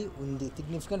కాంపోనెంట్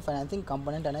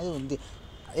అనేది ఉంది.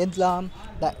 ఎట్లా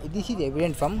this is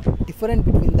evident from different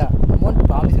between the amount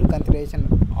promised consideration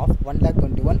of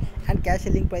 1,21,000 and cash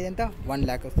selling price ఎంత 1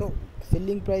 lakh. సో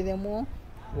సెల్లింగ్ ప్రైస్ ఏమో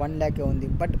 1 lakh ఉంది.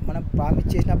 But మనం promise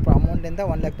చేసినప్పుడు amount ఎంత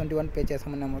 1,21,000 పే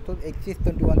చేస్తామన్నాము. సో ఎక్సిస్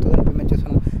 21,000 పేమెంట్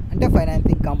చేస్తున్నాము అంటే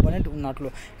ఫైనాన్సింగ్ కాంపోనెంట్ ఉన్నట్లు.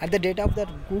 At the date of the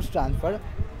goods transfer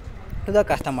to the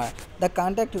customer, the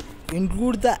contract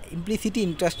includes the implicit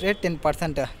interest rate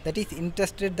 10%. That is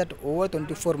interest rate that over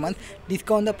 24 months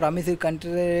discount the promissory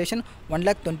consideration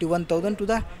 1,21,000 to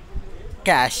the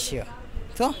cash.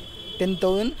 So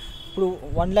 10,000 ఇప్పుడు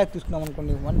 1 lakh తీసుకున్నాం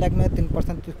అనుకోండి, 1 lakh మీద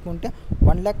 10% తీసుకుంటే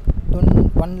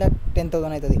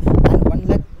 1,10,000 అవుతుంది. And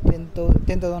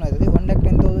 1,10,000 అవుతుంది.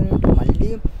 1,10,000 into మళ్ళీ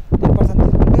 10%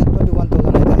 తీసుకుంటే 21,000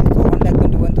 అవుతుంది. సో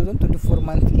 1,21,000 24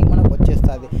 monthsకి మనకు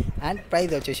వచ్చేస్తుంది. అండ్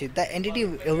ప్రైస్ వచ్చేసి the entity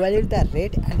evaluate the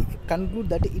rate and conclude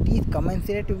that it is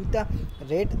commensurate with the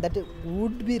rate that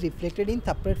would be reflected in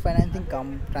separate financing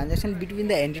transaction between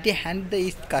the entity and the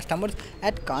is customers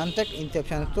at contract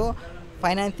Inception. So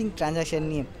financing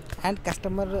ట్రాన్సాక్షన్ని and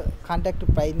customer contract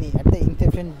ప్రైస్ని at the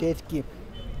Inception డేట్కి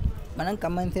మనం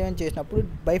compensation చేసినప్పుడు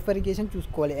bifurcation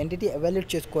చూసుకోవాలి, entity evaluate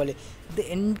చేసుకోవాలి.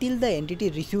 ఎంటిల్ the entity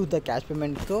receive the cash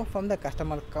payment. So from the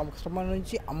customer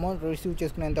నుంచి amount receive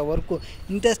చేసుకునేంత వరకు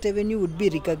interest revenue would be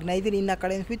recognised in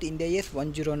accordance with INDAS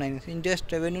 109. Interest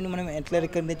రెవెన్యూని మనం ఎట్లా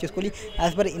రికగ్నైజ్ చేసుకోవాలి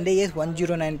యాజ్ పర్ INDAS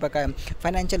 109 ప్రకారం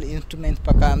ఫైనాన్షియల్ ఇన్స్ట్రుమెంట్స్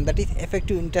ప్రకారం that is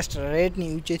effective interest రేట్ని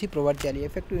use చేసి provide చేయాలి.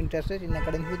 Effective interest rate in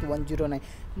accordance with 109.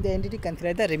 The entity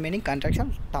consider the remaining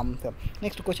contraction terms.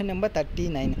 Next question number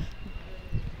 39.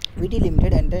 VT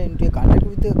Limited entered into a contract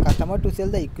with the customer to sell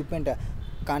the equipment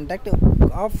contact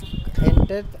of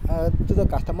enter to the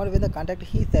customer with the contact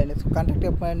he sign. So contact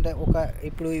ఎప్పుడంటే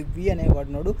ఇప్పుడు వి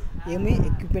అనేవాడున్నాడు ఏమి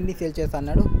ఎక్విప్మెంట్ని sale చేస్తా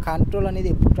అన్నాడు. Control అనేది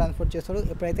ఎప్పుడు transfer చేస్తాడో,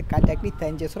 ఎప్పుడైతే కాంటాక్ట్ని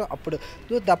sign చేస్తారో అప్పుడు.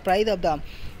 So the price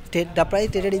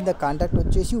stated in the contract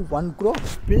వచ్చేసి 1 crore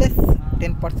plus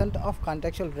 10% of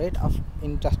contractual rate of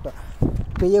interest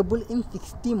payable in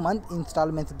 60-month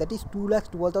installments, that is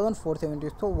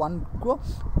 2,12,470. So 1 crore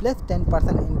plus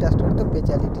 10% interest తో పే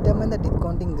చేయాలి. Determine the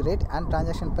discounting rate and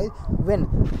transaction price when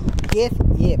case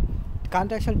A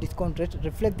contractual discount rate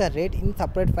reflect the rate in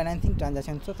separate financing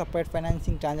transaction. So separate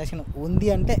financing transaction ఉంది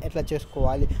అంటే ఎట్లా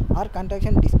చేసుకోవాలి. Are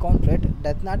contractual discount rate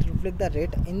does not reflect the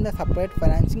rate in the separate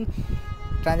financing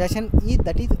transaction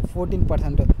that is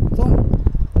 14%. So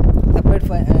separate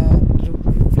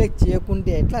reflect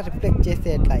చేయకుంటే ఎట్లా, reflect చేస్తే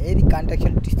ఎట్లా, ఏది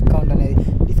contractual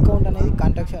discount అనేది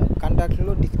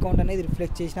కాంట్రాక్ట్లో డిస్కౌంట్ అనేది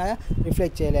రిఫ్లెక్ట్ చేసినా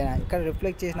రిఫ్లెక్ట్ చేయలేనా. ఇక్కడ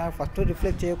రిఫ్లెక్ట్ చేసినా ఫస్ట్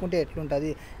రిఫ్లెక్ట్ చేయకుంటే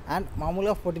ఎట్లుంటుంది అండ్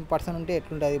మామూలుగా 14% ఉంటే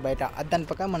ఎట్లుంటుంది బయట, దాని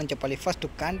ప్రకారం మనం చెప్పాలి. First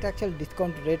contractual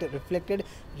discount rate reflected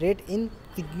rate in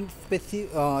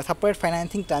separate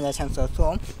financing transactions. So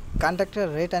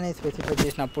contractual rate అనేది స్పెసిఫై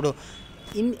చేసినప్పుడు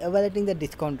in evaluating the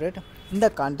discount rate in the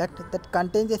contract that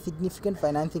contains a significant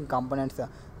financing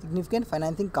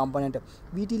component,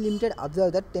 VT Limited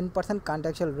observed that 10%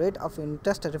 contractual rate of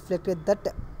interest reflected that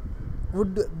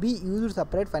would be used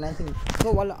separate financing. So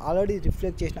వాళ్ళు already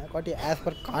reflect చేసిన కాబట్టి as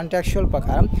per contractual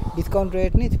ప్రకారం discount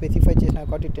రేట్ని specify చేసిన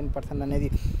కాబట్టి 10% అనేది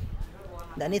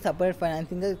దాన్ని separate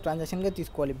financing ట్రాన్సాక్షన్గా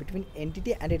తీసుకోవాలి between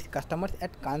entity and it's customers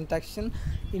at contraction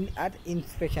at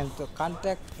inspection. So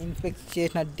contract inspect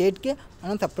చేసిన డేట్కే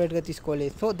మనం సపరేట్గా తీసుకోవాలి.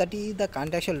 So that is the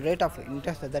contractual rate of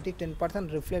interest, that is 10%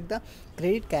 reflect the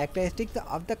credit characteristics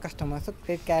of the customer. So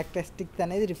credit characteristics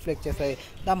అనేది reflect చేస్తుంది.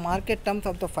 The market terms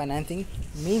of the financing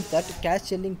means that cash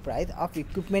selling price of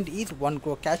equipment is 1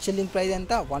 crore. Cash selling price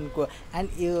ఎంత 1 crore and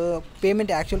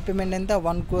payment actual payment ఎంత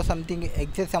 1 crore something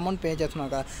excess amount pay చేస్తున్నాం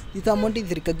కదా. This amount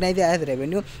is recognized as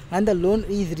revenue and the loan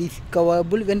is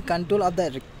recoverable when control of the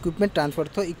equipment transfer.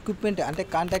 So equipment అంటే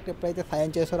contract ఎప్పుడైతే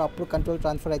sign చేస్తారో అప్పుడు control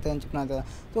transfer అవుతుందని చెప్పినాను కదా.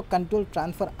 సో కంట్రోల్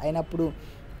ట్రాన్స్ఫర్ అయినప్పుడు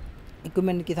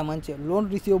ఎక్విప్మెంట్కి సంబంధించి లోన్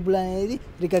రిసీవబుల్ అనేది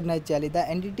రికగ్నైజ్ చేయాలి. The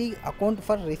entity account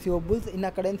for receivables in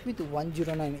accordance with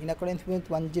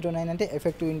 109 అంటే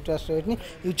ఎఫెక్టివ్ ఇంట్రెస్ట్ రేట్ని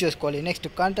యూజ్ చేసుకోవాలి. నెక్స్ట్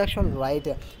కాంట్రాక్చువల్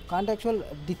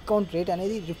డిస్కౌంట్ రేట్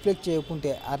అనేది రిఫ్లెక్ట్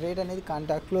చేయకుంటే, ఆ రేట్ అనేది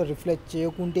కాంట్రాక్ట్లో రిఫ్లెక్ట్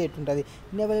చేయకుంటే ఎట్లుంటుంది.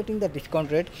 In evaluating the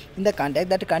discount rate in the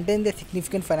contract that contain the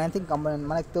significant financing component.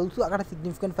 మనకు తెలుసు అక్కడ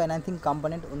సిగ్నిఫికెంట్ ఫైనాన్సింగ్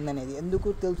కాంపోనెంట్ ఉందనేది. ఎందుకు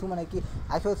తెలుసు, మనకి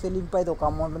యాక్చువల్ సెల్లింగ్ ప్రైస్ ఒక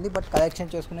అమౌంట్ ఉంది, బట్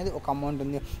కలెక్షన్ చేసుకునేది ఒక అమౌంట్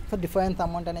ఉంది. సో డిఫరెన్స్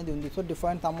అమౌంట్ అనేది ఉంది. సో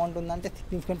డిఫరెన్స్ అమౌంట్ ఉందంటే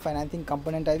సిగ్నిఫికెంట్ ఫైనాన్సింగ్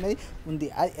కంపోనెంట్ అనేది ఉంది.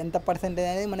 అది ఎంత పర్సెంటేజ్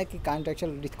అనేది మనకి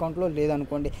కాంట్రాక్చువల్ డిస్కౌంట్లో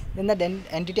లేదనుకోండి. Then the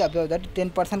entity observe that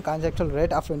 10% contractual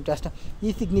rate of interest ఈ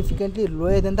significantly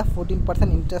lower then the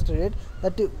 14% interest rate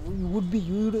that would be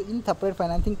used in separate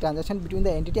financing transaction between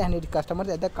the entity and it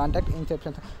customers at the contract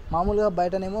Inception. మామూలుగా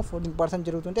బయటనేమో 14%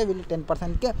 జరుగుతుంటే వీళ్ళు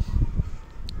 10%కే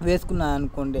వేసుకున్నాను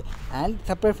అనుకోండి. And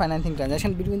separate financing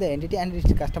transaction between the entity and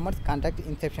it's customers contract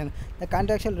Inception. The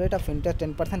contractual rate of interest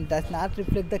 10% does not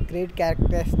reflect the credit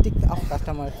characteristics of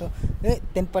customers.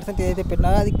 10% ఏదైతే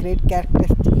పెట్టినారో అది credit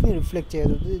క్యారెక్టరిస్టిక్స్ని reflect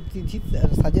చేయదు. This is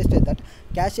suggested that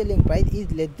cash selling price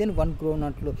is less than 1 crore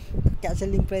ఉన్నట్లు. Cash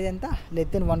selling price ఎంత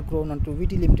less than 1 crore ఉన్నట్లు.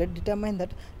 వీటి limited determine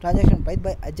that transaction price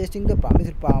by adjusting the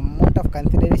promised amount of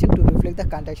consideration to reflect the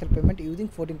contractual payment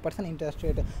using 14% interest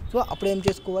rate. So అప్పుడు ఏం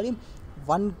చేసుకోవాలి,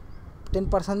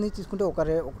 10% తీసుకుంటే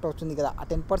ఒకటి వస్తుంది కదా, ఆ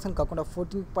 10% కాకుండా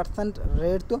 14%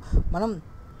 రేట్తో మనం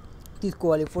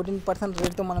తీసుకోవాలి. 14%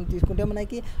 రేట్తో మనం తీసుకుంటే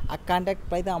మనకి ఆ కాంట్రాక్ట్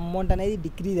ప్రైస్ అమౌంట్ అనేది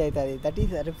డిక్రీజ్ అవుతుంది. That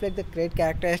is reflect the credit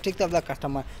characteristics of the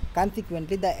customer.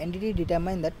 Consequently the entity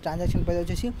determine that transaction price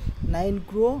వచ్చేసి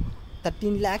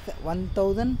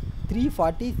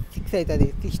 9,13,01,346 అవుతుంది.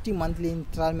 60 మంత్లీ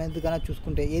ఇన్స్టాల్మెంట్ కన్నా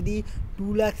చూసుకుంటే ఏది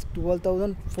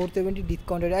 2,12,470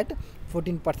 డిస్కౌంటెడ్ అట్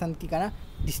 14%కి కన్నా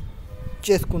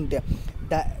చేసుకుంటే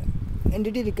the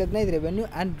entity recognise revenue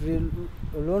and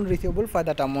loan receivable for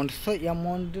that amount. So ఈ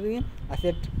అమౌంట్ని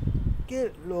అసెట్కి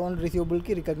loan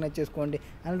రిసీవబుల్కి recognise చేసుకోండి.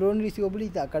 అండ్ లోన్ రిసీవబుల్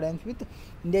ఇది అకార్డెన్స్ విత్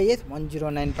INDAS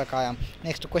 109 ప్రకారం.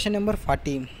 నెక్స్ట్ క్వశ్చన్ నెంబర్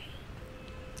 40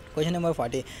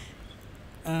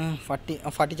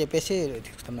 చెప్పేసి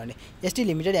తీసుకుందామండి. ST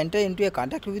limited enter into A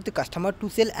contract with customer to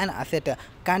cell and asset.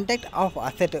 Contract of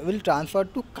asset will transfer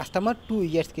to customer 2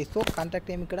 yearsకి. So contract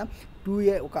ఏమి ఇక్కడ 2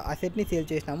 years ఒక అసెట్ని sale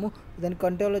చేసినాము, దాని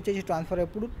control వచ్చేసి ట్రాన్స్ఫర్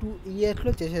ఎప్పుడు 2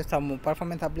 yearsలో చేసేస్తాము.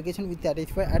 Performance application with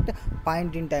satisfy at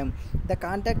point in time. The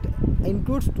contract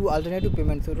includes 2 alternative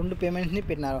payments. 2 పేమెంట్స్ని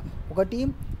పెట్టినారు. ఒకటి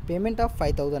పేమెంట్ ఆఫ్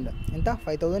 5,000 ఎంత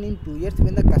 5,000 in 2 years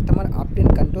when the customer obtain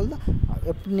control.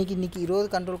 ఎప్పుడు నీకు ఈరోజు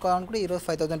కంట్రోల్ కావాలనుకుంటే ఈరోజు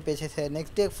 5,000 పే చేసేయాలి.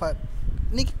 నెక్స్ట్ డే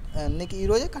నీకు నీకు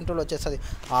ఈరోజే కంట్రోల్ వచ్చేస్తుంది.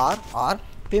 Are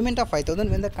payment of 5,000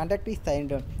 when the contract is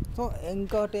signed. So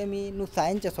ఇంకోటి ఏమి, నువ్వు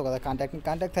సైన్ చేస్తావు కదా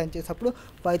కాంట్రాక్ట్ సైన్ చేసేటప్పుడు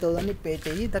 5,000 పే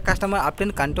చేయి. The customer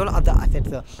obtain control of the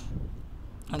assets.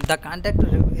 The contract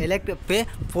elect pay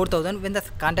 4,000 when the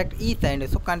contract is signed.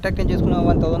 So contract ఏం చేసుకున్నావు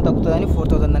 1,000 తగ్గుతుందని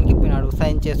 4,000 దానికి పోయినాడు.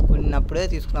 సైన్ చేసుకున్నప్పుడే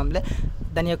తీసుకున్నాంలే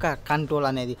దాని యొక్క కంట్రోల్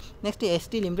అనేది. Next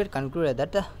ST limited concluded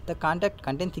that the contract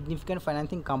contain significant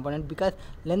financing component because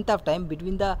length of time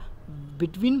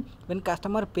between when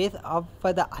customer pays off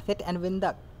for the asset and when the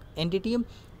entity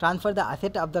transfer the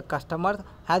asset of the customer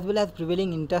as well as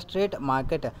prevailing interest rate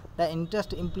market. The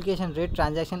interest implication rate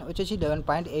transaction వచ్చేసి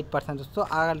 11.8%. So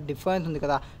ఆ difference ఉంది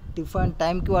కదా, different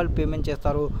టైంకి వాళ్ళు payment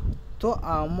చేస్తారు. So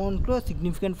ఆ అమౌంట్లో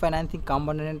significant financing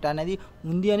component అనేది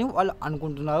ఉంది అని వాళ్ళు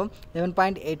అనుకుంటున్నారు.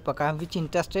 11.8 ప్రకారం which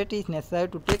interest rate is necessary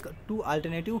to take 2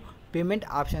 alternative payment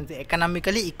options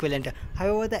economically equivalent.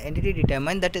 However the entity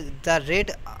determine that the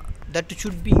rate that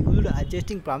should be used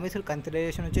adjusting promised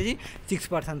consideration వచ్చేసి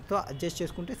 6%. So adjust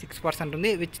చేసుకుంటే 6% ఉంది.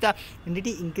 Which the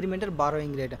entity incremental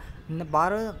borrowing rate.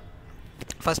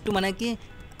 First మనకి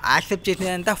accept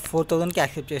చేసినంత 4,000కి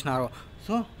accept చేసినారు.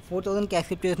 So 4,000కి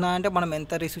accept చేసినా అంటే మనం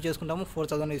ఎంత రిసీవ్ చేసుకుంటాము,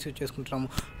 4,000 రిసీవ్ చేసుకుంటాము.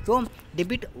 So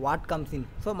debit what comes in.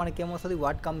 So మనకేమొస్తుంది,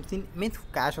 what comes in means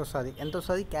cash వస్తుంది. ఎంత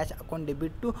వస్తుంది, cash account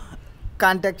debit to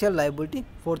contractual liability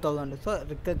 4,000. So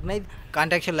recognise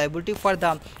contractual liability for the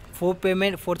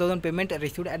 4,000 payment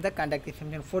received at the contract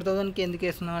extension. 4,000కి ఎందుకు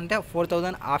వేస్తున్నాం అంటే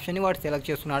 4,000 ఆప్షన్ని వాడు సెలెక్ట్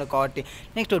చేస్తున్నాడు కాబట్టి.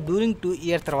 నెక్స్ట్ డ్యూరింగ్ 2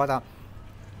 years తర్వాత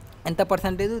ఎంత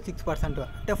పర్సెంటేజ్, 6%.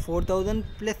 అంటే 4,000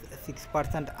 ప్లస్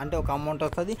 6% అంటే ఒక అమౌంట్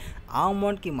వస్తుంది. ఆ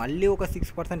అమౌంట్కి మళ్ళీ ఒక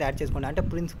 6% యాడ్ చేసుకోండి. అంటే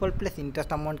ప్రిన్సిపల్ ప్లస్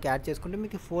ఇంట్రెస్ట్ అమౌంట్కి యాడ్ చేసుకుంటే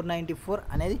మీకు 494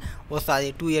 అనేది వస్తుంది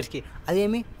 2 yearsకి.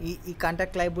 అదేమి ఈ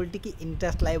కాంట్రాక్ట్ లయబిలిటీకి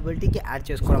ఇంట్రెస్ట్ లయబిలిటీకి యాడ్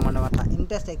చేసుకోవడం అన్నమాట.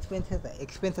 Interest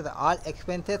expenses all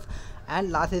expenses and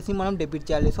లాసెస్ని మనం డెబిట్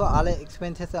చేయాలి. So all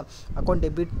expenses account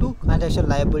debit to contractual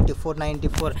liability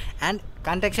 494 and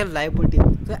contractual liability.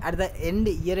 So at the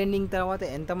year ending తర్వాత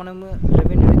ఎంత మనం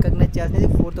రెవెన్యూ రికగ్నైజ్ చేయాల్సింది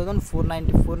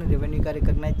 4,494ని రెవెన్యూగా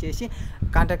రికగ్నైజ్ చేసి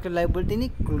కాంట్రాక్చువల్ లయబిలిటీని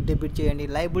డెబిట్ చేయండి.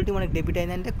 లయబిలిటీ మనకి డెబిట్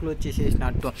అయిందంటే క్లోజ్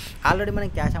చేసేసినట్టు. ఆల్రెడీ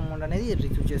మనం క్యాష్ అమౌంట్ అనేది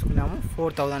రిసీవ్ చేసుకున్నాము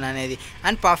 4,000 అనేది.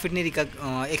 అండ్ ప్రాఫిట్ని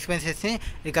ఎక్స్పెన్సెస్ని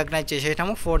రికగ్నైజ్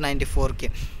చేసేసాము 494కి.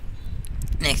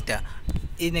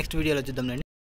 నెక్స్ట్ వీడియోలో చూద్దాం.